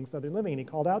reading Southern Living, and he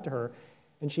called out to her,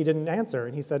 and she didn't answer,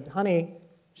 and he said, honey,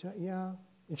 she said, yeah,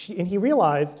 and he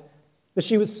realized that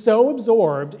she was so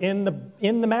absorbed in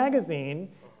the magazine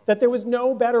that there was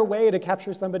no better way to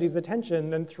capture somebody's attention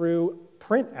than through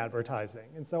print advertising.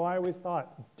 And so I always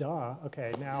thought, duh,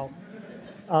 okay, now.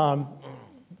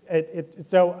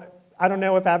 So I don't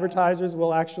know if advertisers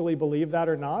will actually believe that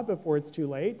or not before it's too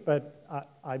late, but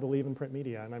I believe in print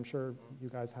media, and I'm sure you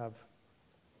guys have.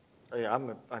 Yeah,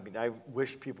 I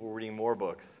wish people were reading more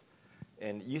books.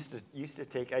 And I used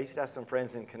to have some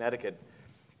friends in Connecticut,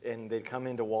 and they'd come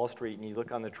into Wall Street, and you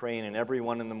look on the train, and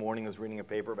everyone in the morning was reading a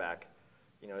paperback.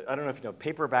 You know, I don't know if you know,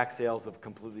 paperback sales have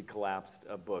completely collapsed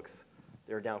of books.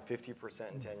 They're down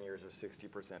 50% in 10 years or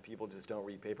 60%. People just don't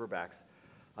read paperbacks.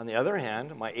 On the other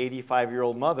hand, my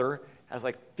 85-year-old mother has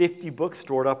like 50 books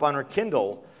stored up on her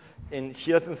Kindle, and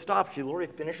she doesn't stop. She literally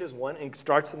finishes one and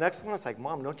starts the next one. It's like,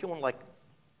 Mom, don't you want to like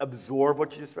absorb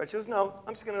what you just read? She goes, no,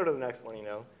 I'm just going to go to the next one, you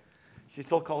know. She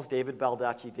still calls David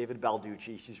Baldacci David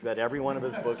Balducci. She's read every one of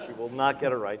his books. She will not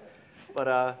get it right. But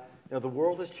you know, the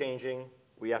world is changing.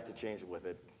 We have to change with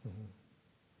it. Mm-hmm.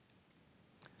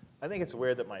 I think it's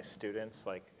weird that my students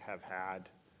like have had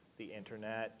the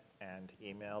internet and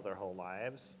email their whole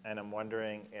lives, and I'm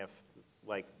wondering if,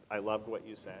 like, I loved what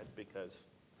you said because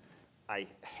I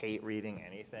hate reading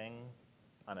anything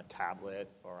on a tablet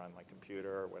or on my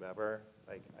computer or whatever.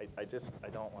 Like, I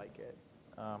don't like it.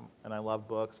 And I love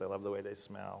books. I love the way they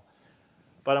smell.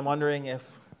 But I'm wondering if,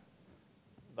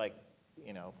 like,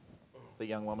 you know, the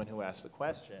young woman who asked the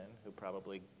question, who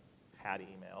probably had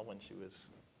email when she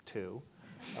was 2,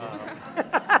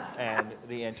 and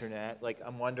the internet, like,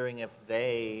 I'm wondering if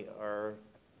they are,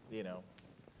 you know,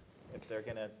 if they're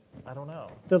going to, I don't know.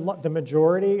 The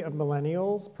majority of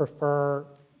millennials prefer,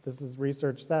 this is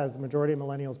research says, the majority of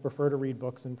millennials prefer to read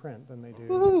books in print than they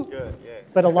do. Good, yeah.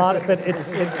 But a lot of,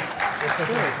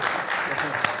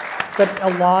 but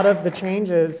a lot of the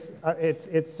changes,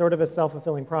 it's sort of a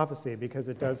self-fulfilling prophecy because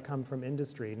it does come from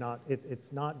industry.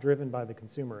 It's not driven by the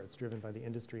consumer. It's driven by the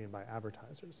industry and by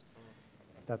advertisers.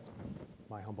 That's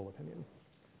my humble opinion.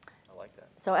 I like that.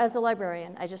 So as a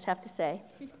librarian, I just have to say,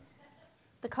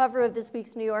 the cover of this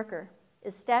week's New Yorker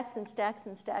is stacks and stacks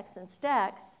and stacks and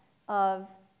stacks of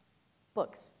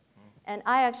books. And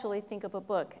I actually think of a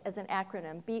book as an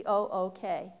acronym,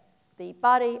 BOOK, the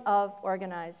Body of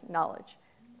Organized Knowledge.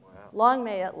 Wow. Long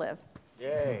may it live.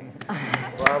 Yay.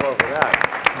 Bravo for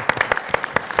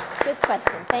that. Good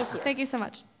question. Thank you. Thank you so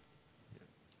much.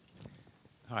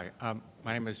 Hi,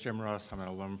 my name is Jim Ross. I'm an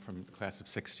alum from the class of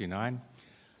 '69.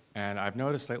 And I've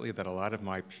noticed lately that a lot of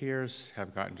my peers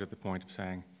have gotten to the point of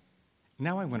saying,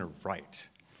 now I want to write,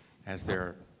 as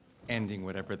they're ending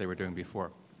whatever they were doing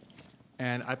before.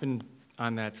 And I've been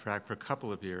on that track for a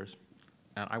couple of years,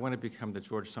 and I want to become the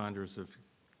George Saunders of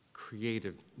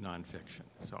creative nonfiction,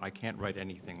 so I can't write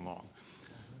anything long.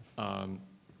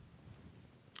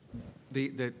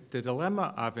 The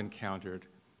dilemma I've encountered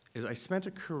is I spent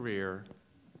a career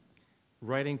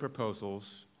writing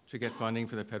proposals to get funding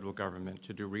for the federal government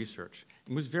to do research,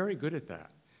 and was very good at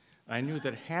that. I knew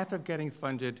that half of getting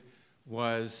funded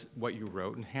was what you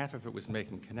wrote, and half of it was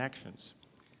making connections.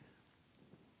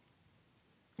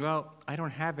 Well, I don't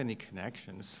have any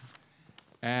connections,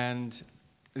 and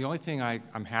the only thing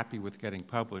I'm happy with getting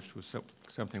published was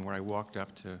something where I walked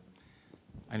up to,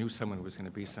 I knew someone who was going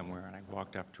to be somewhere, and I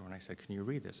walked up to her and I said, can you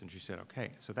read this? And she said, okay.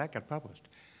 So that got published.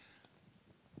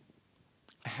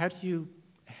 How do you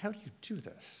do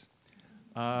this?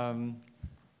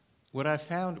 What I've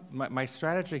found, my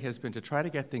strategy has been to try to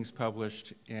get things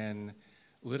published in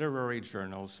literary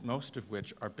journals, most of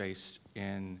which are based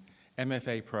in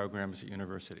MFA programs at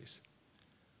universities,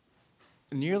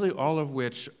 nearly all of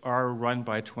which are run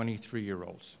by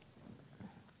 23-year-olds.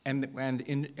 And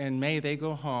in May, they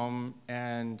go home,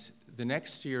 and the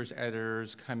next year's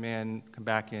editors come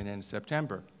back in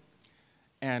September.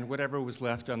 And whatever was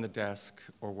left on the desk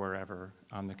or wherever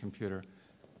on the computer,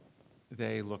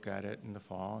 they look at it in the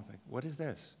fall and think, what is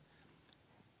this?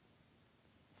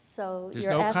 So There's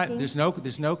you're asking?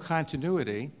 There's no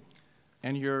continuity,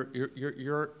 and you're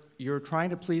trying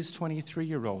to please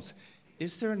 23-year-olds.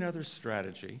 Is there another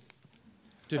strategy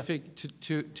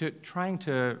to trying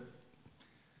to?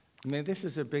 I mean, this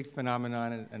is a big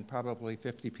phenomenon, and probably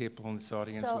 50 people in this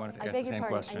audience wanted to ask the same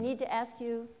question. I need to ask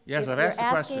you. Yes, I've asked the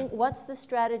question. You're asking, what's the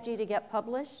strategy to get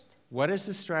published? What is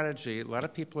the strategy? A lot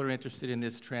of people are interested in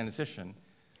this transition,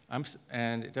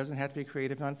 and it doesn't have to be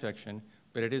creative nonfiction,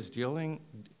 but it is dealing.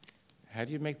 How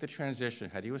do you make the transition?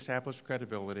 How do you establish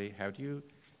credibility? How do you?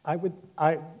 I would.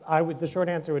 The short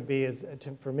answer would be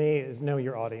for me is know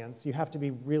your audience. You have to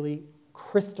be really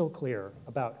crystal clear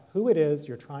about who it is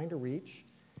you're trying to reach,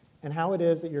 and how it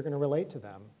is that you're going to relate to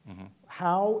them. Mm-hmm.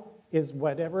 How is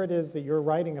whatever it is that you're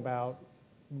writing about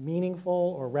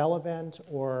meaningful or relevant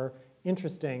or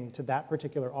interesting to that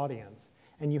particular audience?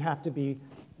 And you have to be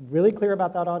really clear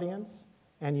about that audience,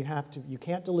 and you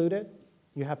can't dilute it.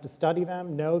 You have to study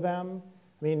them, know them.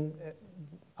 I mean,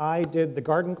 I did the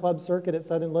garden club circuit at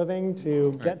Southern Living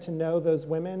to get to know those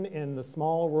women in the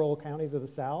small rural counties of the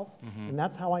South. And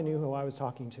that's how I knew who I was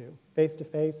talking to.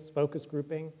 Face-to-face, focus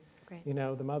grouping, Great. you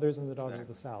know, the mothers and the daughters of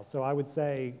the South. So I would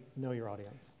say, know your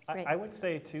audience. Great. I would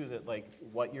say, too, that like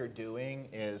what you're doing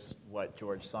is what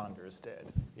George Saunders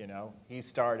did, you know? He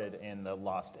started in the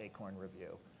Lost Acorn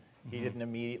Review. He didn't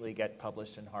immediately get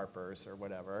published in Harper's or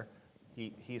whatever.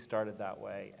 He started that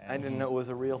way. And I didn't know it was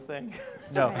a real thing.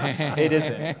 No, it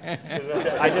isn't.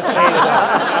 I just made it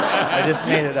up. I just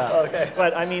made it up. Okay.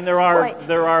 But I mean, there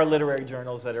are literary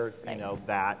journals that are, you know,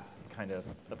 that kind of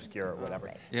obscure or whatever.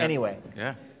 Right. Yeah. Anyway,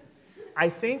 Yeah. I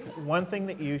think one thing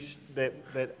that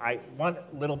one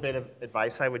little bit of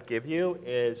advice I would give you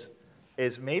is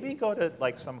maybe go to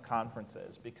like some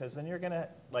conferences, because then you're gonna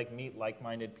like meet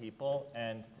like-minded people,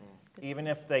 and even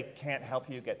if they can't help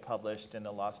you get published in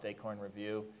the Lost Acorn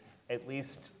Review, at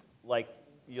least like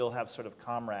you'll have sort of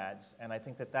comrades. And I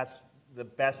think that that's the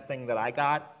best thing that I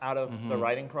got out of the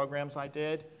writing programs I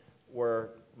did were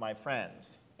my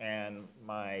friends and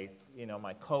my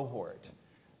cohort.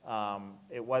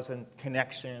 It wasn't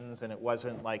connections, and it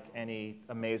wasn't like any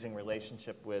amazing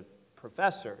relationship with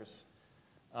professors.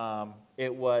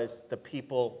 It was the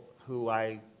people who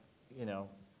I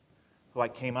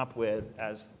came up with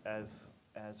as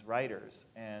writers.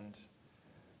 And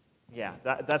yeah,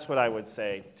 that's what I would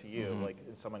say to you, like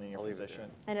someone in your position.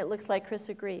 And it looks like Chris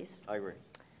agrees. I agree.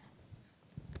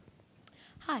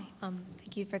 Hi,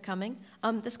 thank you for coming.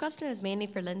 This question is mainly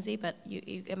for Lindsay, but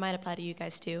it might apply to you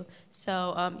guys too.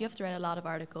 So you have to write a lot of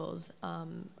articles,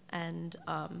 and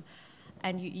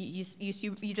you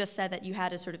just said that you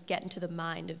had to sort of get into the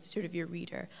mind of sort of your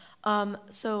reader.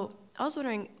 So I was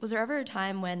wondering, was there ever a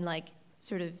time when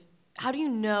how do you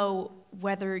know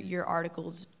whether your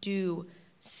articles do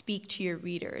speak to your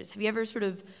readers? Have you ever sort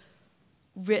of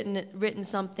written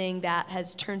something that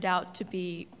has turned out to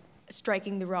be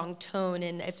striking the wrong tone,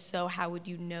 and if so, how would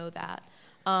you know that?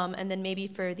 And then maybe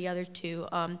for the other two,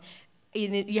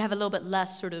 you have a little bit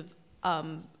less sort of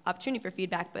opportunity for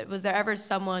feedback, but was there ever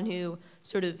someone who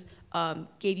sort of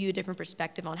gave you a different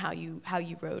perspective on how you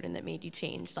wrote, and that made you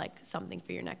change like something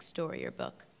for your next story or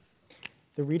book?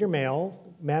 The reader mail,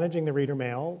 managing the reader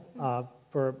mail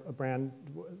for a brand,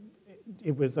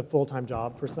 it was a full-time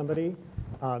job for somebody.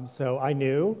 So I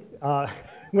knew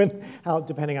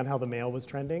depending on how the mail was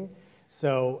trending.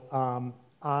 So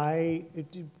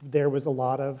there was a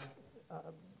lot of,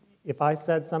 if I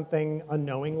said something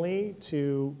unknowingly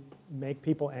to make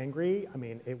people angry, I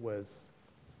mean, it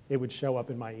would show up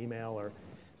in my email.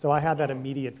 So I had that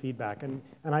immediate feedback. And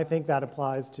I think that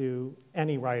applies to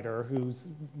any writer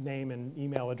whose name and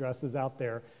email address is out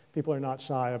there. People are not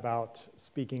shy about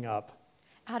speaking up.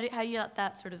 How do you let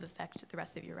that sort of affect the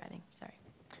rest of your writing? Sorry.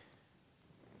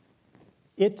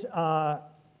 It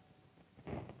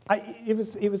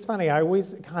was funny. I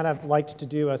always kind of liked to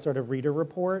do a sort of reader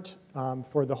report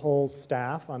for the whole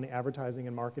staff on the advertising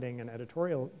and marketing and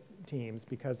editorial teams,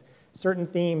 because certain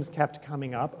themes kept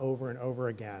coming up over and over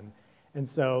again. And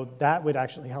so that would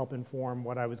actually help inform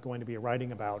what I was going to be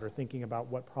writing about, or thinking about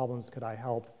what problems could I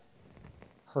help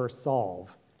her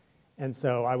solve. And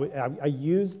so I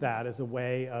used that as a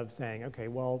way of saying, okay,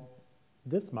 well,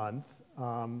 this month,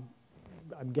 I'm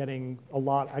getting a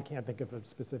lot. I can't think of a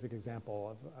specific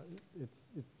example of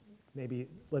maybe,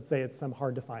 let's say it's some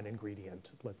hard to find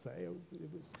ingredient. Let's say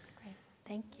it was. Great,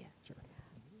 thank you. Sure.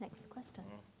 Next question.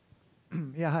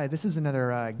 Yeah, hi. This is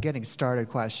another getting started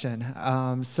question.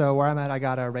 So where I'm at, I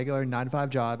got a regular 9-to-5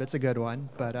 job. It's a good one,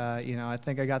 but I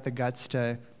think I got the guts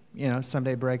to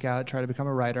someday break out, try to become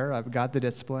a writer. I've got the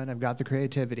discipline, I've got the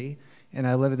creativity, and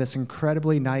I live in this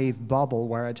incredibly naive bubble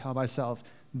where I tell myself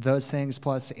those things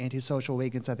plus antisocial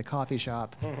weekends at the coffee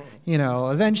shop,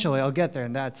 eventually I'll get there,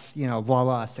 and that's,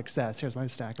 voila, success. Here's my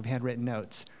stack of handwritten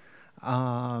notes.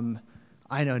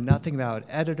 I know nothing about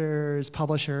editors,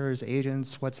 publishers,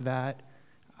 agents, what's that?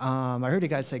 I heard you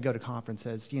guys say go to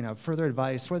conferences. Further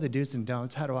advice, what are the do's and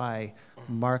don'ts? How do I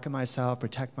market myself,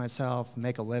 protect myself,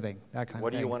 make a living, that kind of thing?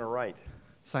 What do you want to write?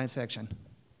 Science fiction.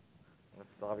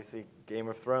 That's obviously Game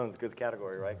of Thrones, good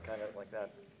category, right? Kind of like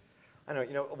that. I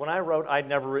know, when I wrote, I'd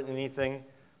never written anything,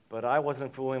 but I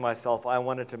wasn't fooling myself. I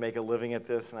wanted to make a living at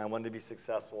this, and I wanted to be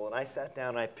successful. And I sat down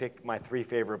and I picked my 3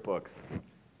 favorite books. At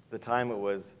the time it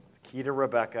was Key to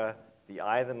Rebecca, The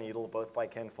Eye of the Needle, both by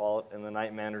Ken Follett, and The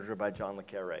Night Manager by John le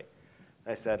Carré.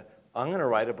 I said, I'm going to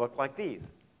write a book like these.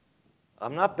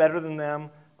 I'm not better than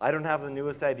them. I don't have the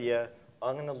newest idea.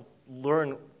 I'm going to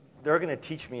learn. They're going to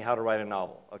teach me how to write a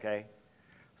novel, okay?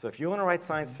 So if you want to write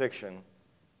science fiction,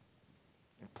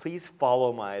 please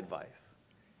follow my advice.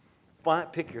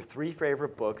 Pick your 3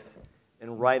 favorite books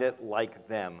and write it like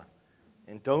them.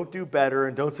 And don't do better,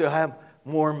 and don't say, I'm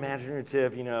more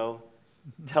imaginative, you know.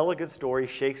 Tell a good story.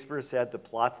 Shakespeare said the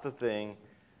plot's the thing,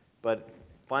 but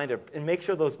and make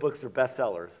sure those books are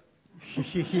bestsellers.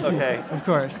 Okay? Of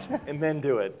course. And then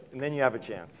do it, and then you have a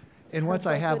chance. And once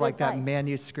I like have good like that advice.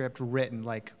 manuscript written,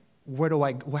 like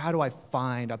how do I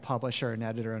find a publisher and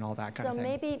editor and all that kind of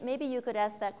thing? So maybe you could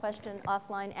ask that question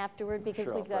offline afterward, because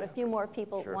Sure, we've got a offline. few more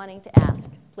people Sure. wanting to ask.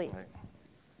 Please. Right.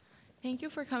 Thank you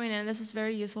for coming in. This is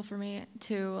very useful for me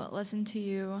to listen to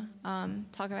you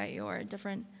talk about your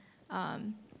different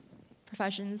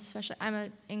professions, especially I'm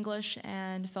an English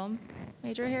and film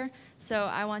major here, so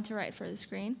I want to write for the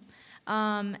screen.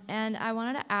 And I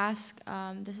wanted to ask,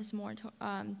 this is more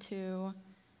to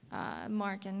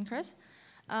Mark and Chris,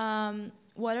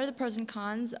 what are the pros and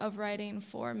cons of writing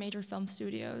for major film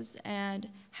studios, and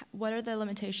what are the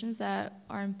limitations that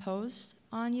are imposed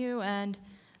on you, and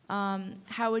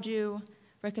how would you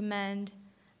recommend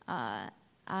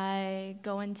I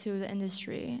go into the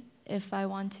industry if I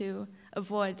want to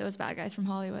avoid those bad guys from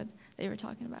Hollywood that you were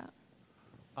talking about?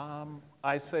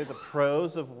 I say the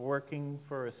pros of working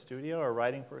for a studio or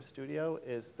writing for a studio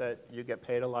is that you get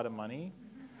paid a lot of money,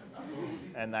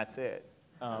 and that's it.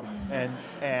 And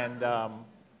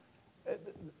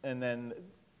then,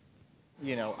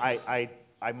 you know, I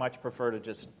much prefer to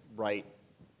just write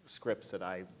scripts that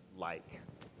I like,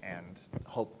 and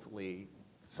hopefully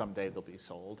someday they'll be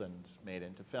sold and made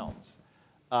into films.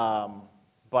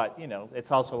 But, you know,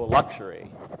 it's also a luxury,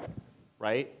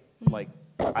 right? Like,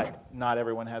 not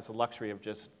everyone has the luxury of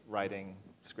just writing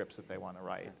scripts that they want to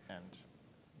write. And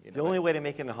you know, The only way to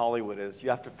make it in Hollywood is you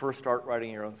have to first start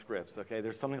writing your own scripts, okay?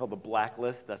 There's something called the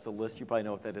Blacklist. That's a list. You probably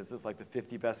know what that is. It's like the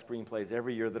 50 best screenplays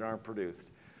every year that aren't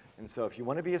produced. And so if you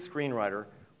want to be a screenwriter,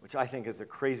 which I think is a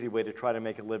crazy way to try to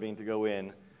make a living to go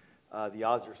in, the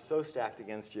odds are so stacked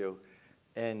against you.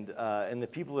 And the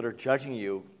people that are judging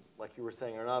you, like you were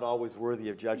saying, are not always worthy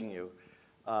of judging you.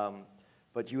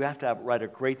 But you have to write a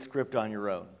great script on your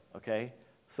own, okay?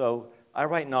 So I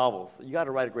write novels. You got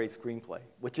to write a great screenplay,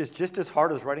 which is just as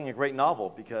hard as writing a great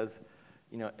novel, because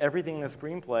you know everything in a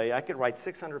screenplay, I could write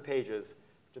 600 pages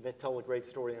to tell a great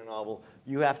story in a novel.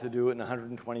 You have to do it in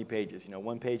 120 pages, you know,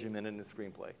 1 page a minute in a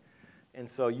screenplay. And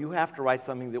so you have to write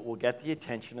something that will get the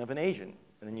attention of an agent.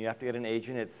 And then you have to get an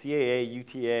agent at CAA,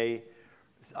 UTA,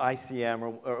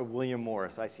 ICM, or William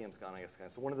Morris. ICM's gone, I guess.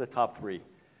 So one of the top 3.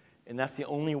 And that's the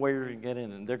only way you're going to get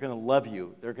in. And they're going to love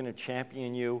you. They're going to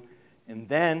champion you. And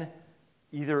then,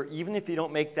 even if you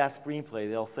don't make that screenplay,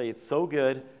 they'll say it's so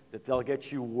good that they'll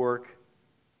get you work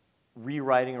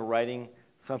rewriting or writing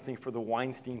something for the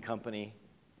Weinstein Company,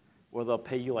 where they'll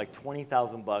pay you like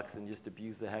 $20,000 and just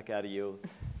abuse the heck out of you.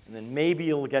 And then maybe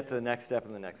you'll get to the next step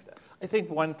and the next step. I think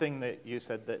one thing that you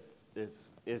said that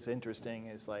is interesting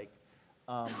is like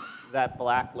that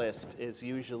Blacklist is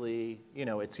usually, you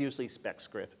know, it's usually spec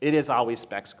script. It is always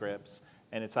spec scripts,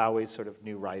 and it's always sort of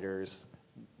new writers.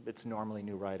 It's normally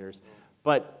new writers.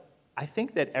 But I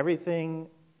think that everything,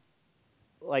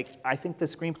 like, I think the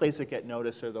screenplays that get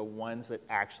noticed are the ones that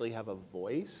actually have a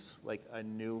voice, like a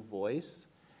new voice.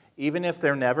 Even if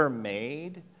they're never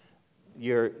made,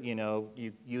 you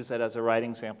use that as a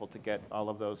writing sample to get all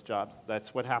of those jobs.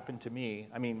 That's what happened to me.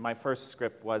 I mean, my first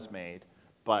script was made,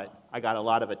 but I got a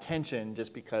lot of attention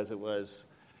just because it was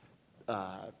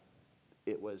a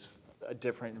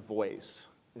different voice.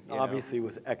 Obviously, it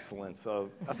was excellent, so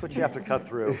that's what you have to cut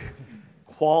through.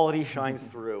 Quality shines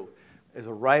through. As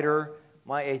a writer,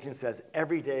 my agent says,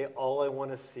 every day, all I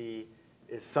want to see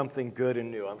is something good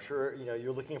and new. I'm sure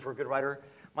you're looking for a good writer.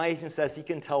 My agent says he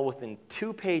can tell within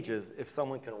 2 pages if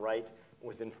someone can write,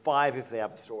 within 5 if they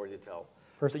have a story to tell.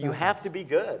 So you have to be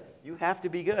good. You have to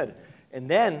be good. And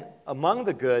then, among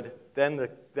the good, then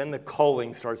the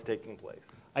culling starts taking place.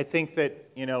 I think that,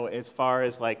 as far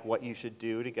as like what you should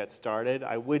do to get started,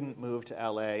 I wouldn't move to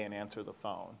LA and answer the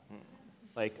phone.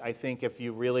 Like, I think if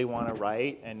you really want to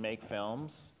write and make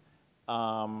films,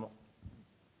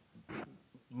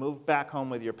 move back home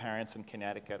with your parents in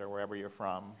Connecticut or wherever you're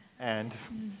from, and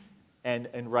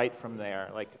write from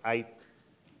there.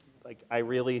 I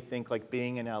really think like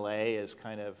being in LA is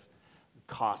kind of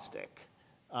caustic.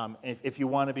 If you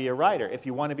want to be a writer, if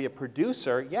you want to be a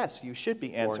producer, yes, you should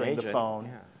be answering the phone.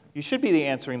 Yeah. You should be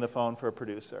answering the phone for a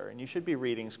producer, and you should be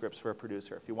reading scripts for a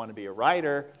producer. If you want to be a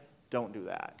writer, don't do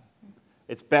that.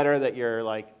 It's better that you're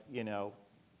like,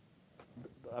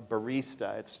 a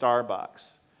barista at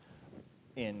Starbucks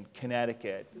in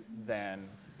Connecticut than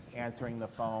answering the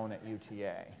phone at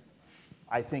UTA.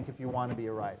 I think if you want to be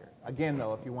a writer. Again,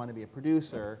 though, if you want to be a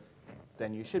producer,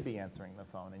 then you should be answering the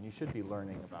phone, and you should be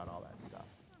learning about all that stuff.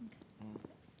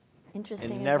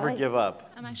 Interesting And never advice. give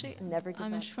up. I'm actually Never give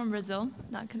I'm up. actually from Brazil,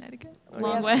 not Connecticut. Okay.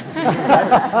 Long way.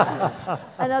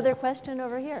 Another question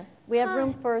over here. We have Hi.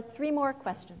 room for 3 more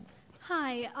questions.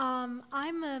 Hi,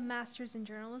 I'm a master's in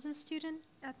journalism student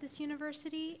at this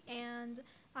university, and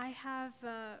I have,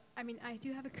 I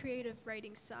do have a creative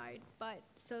writing side, but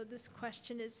so this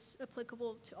question is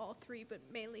applicable to all 3, but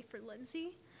mainly for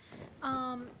Lindsay.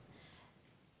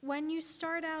 When you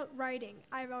start out writing,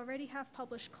 I already have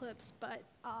published clips, but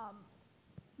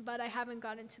I haven't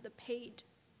gotten to the paid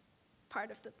part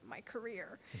of my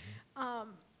career.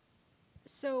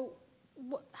 So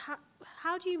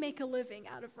how do you make a living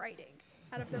out of writing,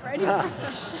 out of the writing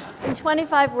profession? In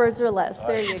 25 words or less,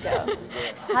 there you go.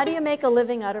 How do you make a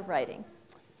living out of writing?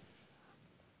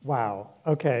 Wow.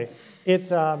 Okay.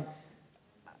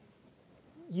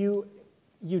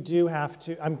 You do have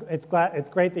to. It's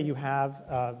great that you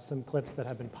have some clips that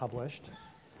have been published.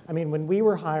 I mean, when we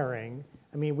were hiring,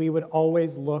 we would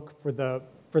always look for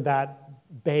that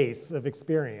base of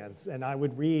experience, and I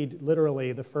would read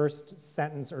literally the first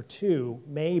sentence or 2,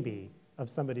 maybe, of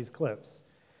somebody's clips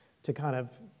to kind of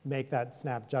make that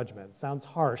snap judgment. Sounds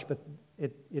harsh, but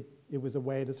it was a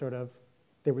way to sort of.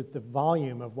 The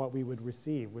volume of what we would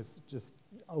receive was just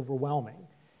overwhelming,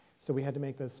 so we had to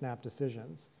make those snap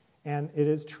decisions. And it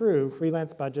is true,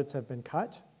 freelance budgets have been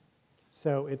cut,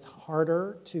 so it's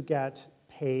harder to get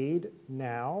paid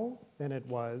now than it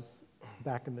was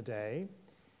back in the day.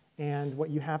 And what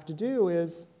you have to do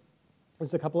is,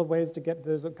 there's a couple of ways to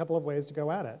go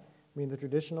at it. The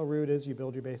traditional route is you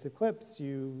build your basic clips,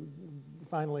 you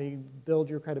finally build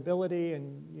your credibility,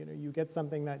 and you get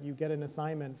something that you get an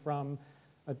assignment from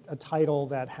a title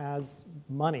that has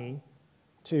money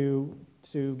to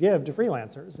give to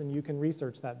freelancers, and you can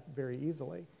research that very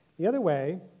easily. The other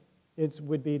way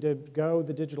would be to go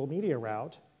the digital media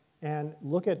route and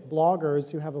look at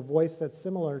bloggers who have a voice that's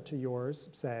similar to yours,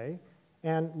 say,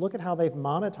 and look at how they've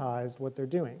monetized what they're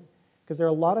doing. Because there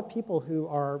are a lot of people who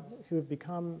have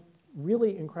become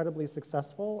really incredibly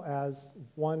successful as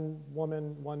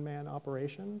one-woman, one-man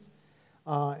operations,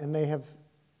 and they have,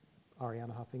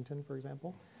 Arianna Huffington, for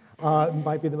example,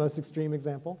 might be the most extreme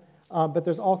example. But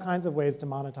there's all kinds of ways to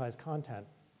monetize content.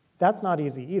 That's not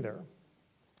easy either,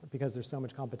 because there's so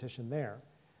much competition there.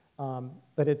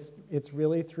 But it's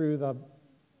really through the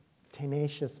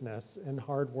tenaciousness and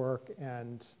hard work,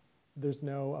 and there's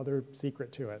no other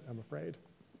secret to it, I'm afraid.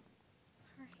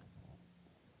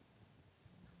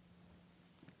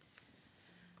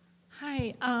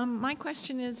 Hi, my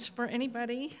question is for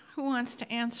anybody who wants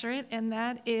to answer it, and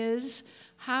that is,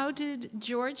 how did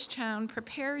Georgetown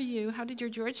prepare you, how did your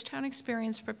Georgetown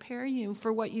experience prepare you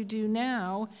for what you do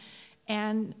now?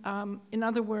 And in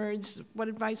other words, what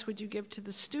advice would you give to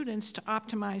the students to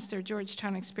optimize their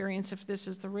Georgetown experience if this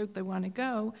is the route they want to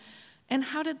go? And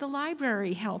how did the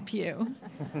library help you?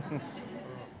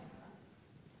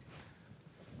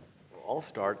 I'll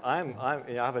start. I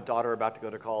have a daughter about to go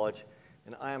to college,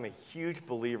 and I am a huge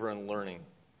believer in learning.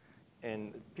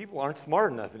 And people aren't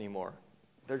smart enough anymore.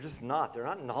 They're just not. They're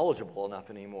not knowledgeable enough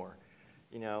anymore.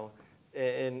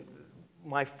 And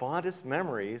my fondest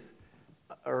memories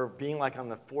are being like on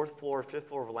the 4th floor, 5th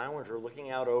floor of a lounger, looking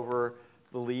out over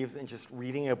the leaves and just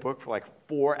reading a book for like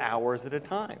 4 hours at a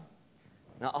time.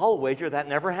 Now, I'll wager that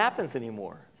never happens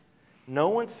anymore. No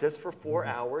one sits for 4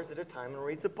 hours at a time and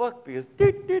reads a book because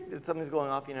something's going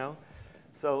off,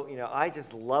 So, I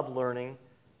just love learning.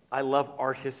 I love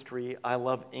art history. I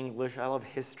love English. I love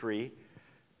history.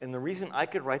 And the reason I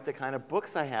could write the kind of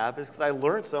books I have is because I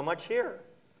learned so much here,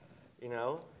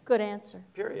 Good answer.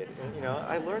 Period. And,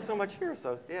 I learned so much here,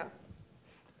 so yeah.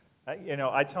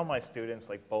 I tell my students,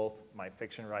 like both my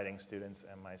fiction writing students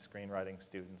and my screenwriting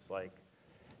students, like,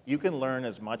 you can learn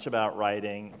as much about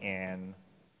writing in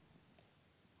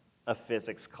a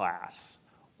physics class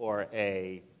or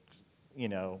it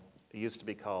used to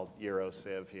be called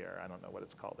EuroCiv here. I don't know what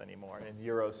it's called anymore. In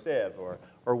EuroCiv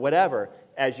or whatever,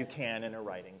 as you can in a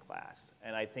writing class.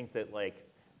 And I think that, like,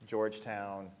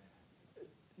 Georgetown,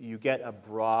 you get a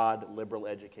broad liberal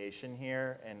education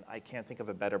here, and I can't think of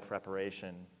a better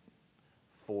preparation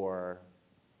for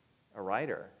a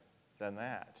writer than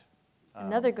that.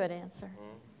 Another good answer.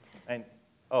 And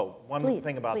one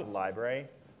thing about the library.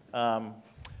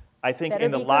 I think Better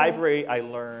in the be good. library I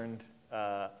learned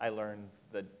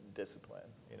the discipline.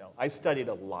 I studied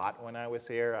a lot when I was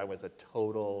here. I was a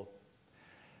total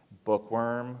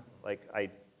bookworm. Like I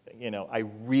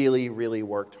really, really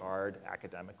worked hard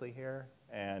academically here,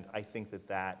 and I think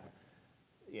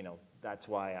that's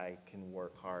why I can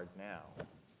work hard now.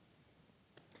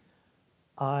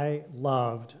 I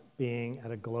loved being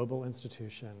at a global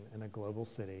institution in a global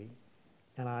city,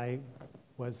 and I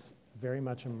was very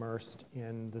much immersed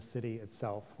in the city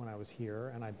itself when I was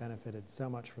here, and I benefited so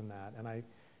much from that. And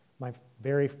my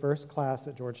very first class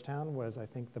at Georgetown was, I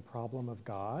think, The Problem of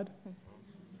God.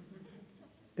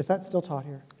 Is that still taught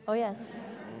here? Oh, yes.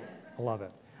 I love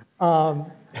it.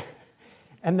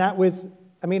 And that was,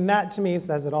 I mean, that to me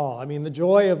says it all. I mean, the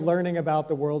joy of learning about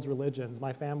the world's religions.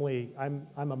 My family, I'm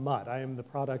a mutt. I am the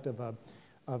product of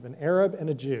an Arab and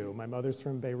a Jew. My mother's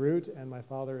from Beirut, and my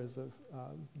father is of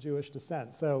Jewish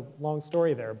descent. So long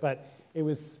story there, but it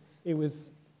was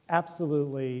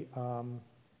absolutely,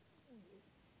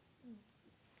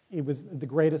 it was the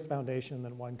greatest foundation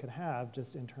that one could have,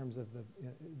 just in terms of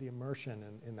the immersion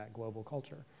in that global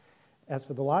culture. As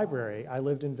for the library, I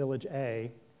lived in Village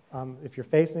A. If you're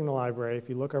facing the library, if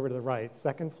you look over to the right,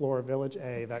 second floor, Village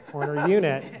A, that corner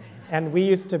unit, and we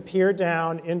used to peer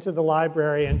down into the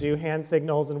library and do hand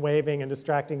signals and waving and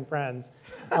distracting friends.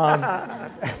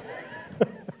 But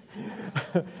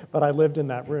I lived in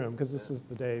that room because this was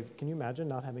the days. Can you imagine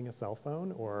not having a cell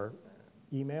phone or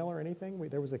email or anything?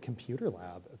 There was a computer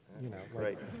lab, you know.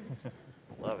 Right.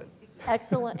 Love it.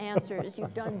 Excellent answers.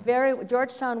 You've done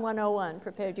Georgetown 101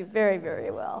 prepared you very,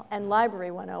 very well, and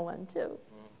Library 101 too.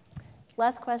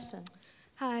 Last question.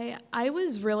 Hi, I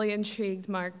was really intrigued,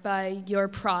 Mark, by your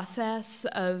process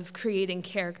of creating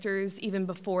characters even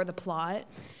before the plot.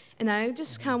 And I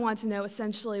just kind of want to know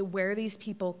essentially where these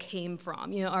people came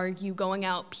from. You know, are you going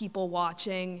out people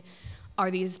watching?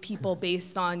 Are these people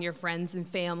based on your friends and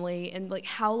family? And like,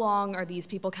 how long are these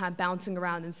people kind of bouncing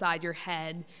around inside your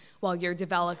head while you're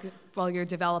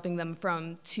developing them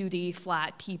from 2D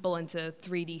flat people into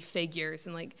 3D figures?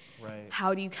 And like,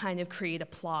 how do you kind of create a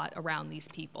plot around these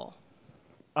people?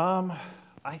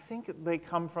 I think they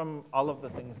come from all of the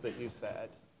things that you said.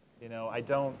 You know, I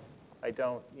don't,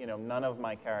 you know, none of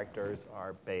my characters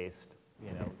are based,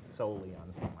 you know, solely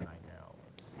on someone I know.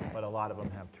 But a lot of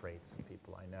them have traits of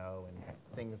people I know and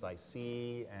things I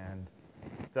see. And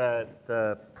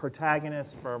the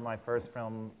protagonist for my first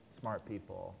film, Smart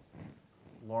People,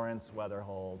 Lawrence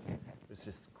Weatherhold, was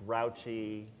just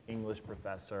grouchy English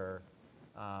professor,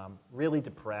 really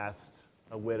depressed,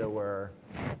 a widower.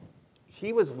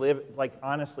 He was like,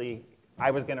 honestly,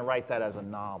 I was going to write that as a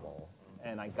novel.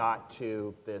 And I got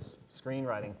to this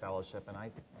screenwriting fellowship, and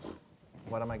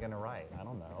what am I going to write? I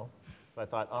don't know. So I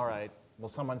thought, all right, well,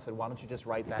 someone said, why don't you just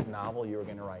write that novel you were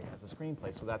going to write as a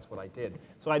screenplay? So that's what I did.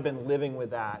 So I'd been living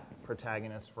with that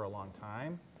protagonist for a long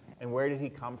time. And where did he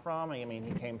come from? I mean,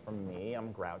 he came from me.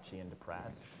 I'm grouchy and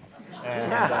depressed.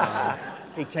 And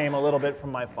he came a little bit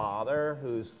from my father,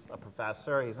 who's a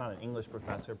professor. He's not an English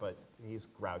professor, but he's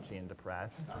grouchy and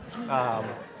depressed.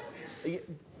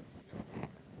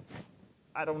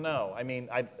 I don't know. I mean,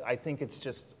 I think it's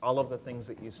just all of the things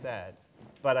that you said.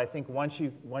 But I think once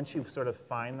you sort of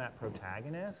find that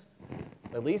protagonist,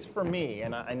 at least for me,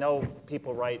 and I know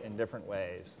people write in different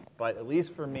ways, but at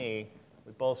least for me,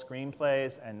 with both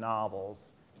screenplays and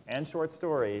novels and short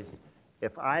stories,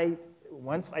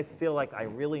 once I feel like I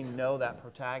really know that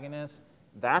protagonist,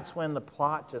 that's when the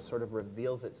plot just sort of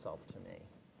reveals itself to me.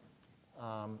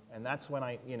 And that's when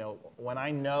when I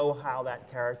know how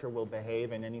that character will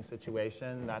behave in any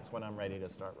situation, that's when I'm ready to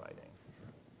start writing.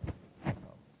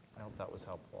 I hope that was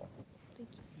helpful. Thank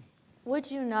you. Would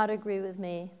you not agree with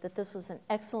me that this was an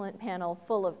excellent panel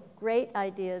full of great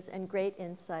ideas and great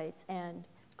insights? And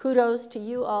kudos to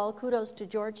you all, kudos to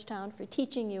Georgetown for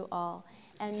teaching you all,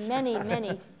 and many,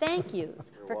 many thank yous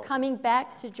for coming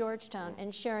back to Georgetown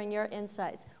and sharing your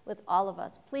insights with all of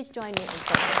us. Please join me in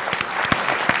thanking.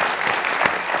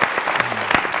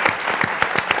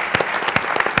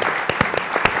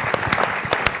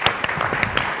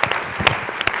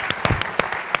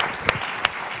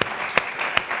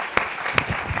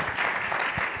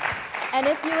 And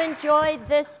if you enjoyed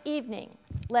this evening,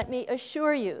 let me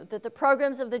assure you that the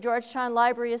programs of the Georgetown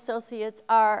Library Associates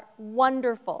are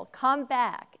wonderful. Come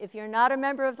back. If you're not a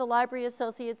member of the Library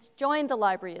Associates, join the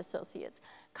Library Associates.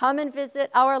 Come and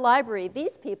visit our library.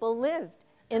 These people lived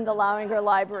in the Lowinger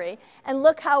Library, and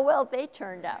look how well they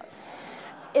turned out.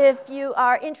 If you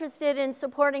are interested in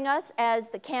supporting us as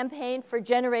the campaign for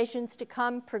generations to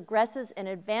come progresses and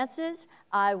advances,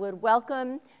 I would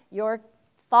welcome your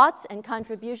thoughts and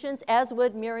contributions, as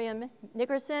would Miriam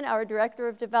Nickerson, our Director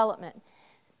of Development.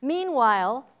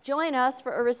 Meanwhile, join us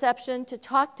for a reception to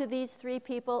talk to these three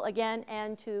people again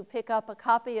and to pick up a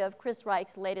copy of Chris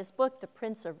Reich's latest book, The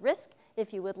Prince of Risk,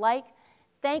 if you would like.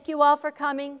 Thank you all for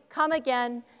coming. Come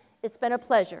again. It's been a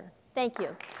pleasure. Thank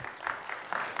you.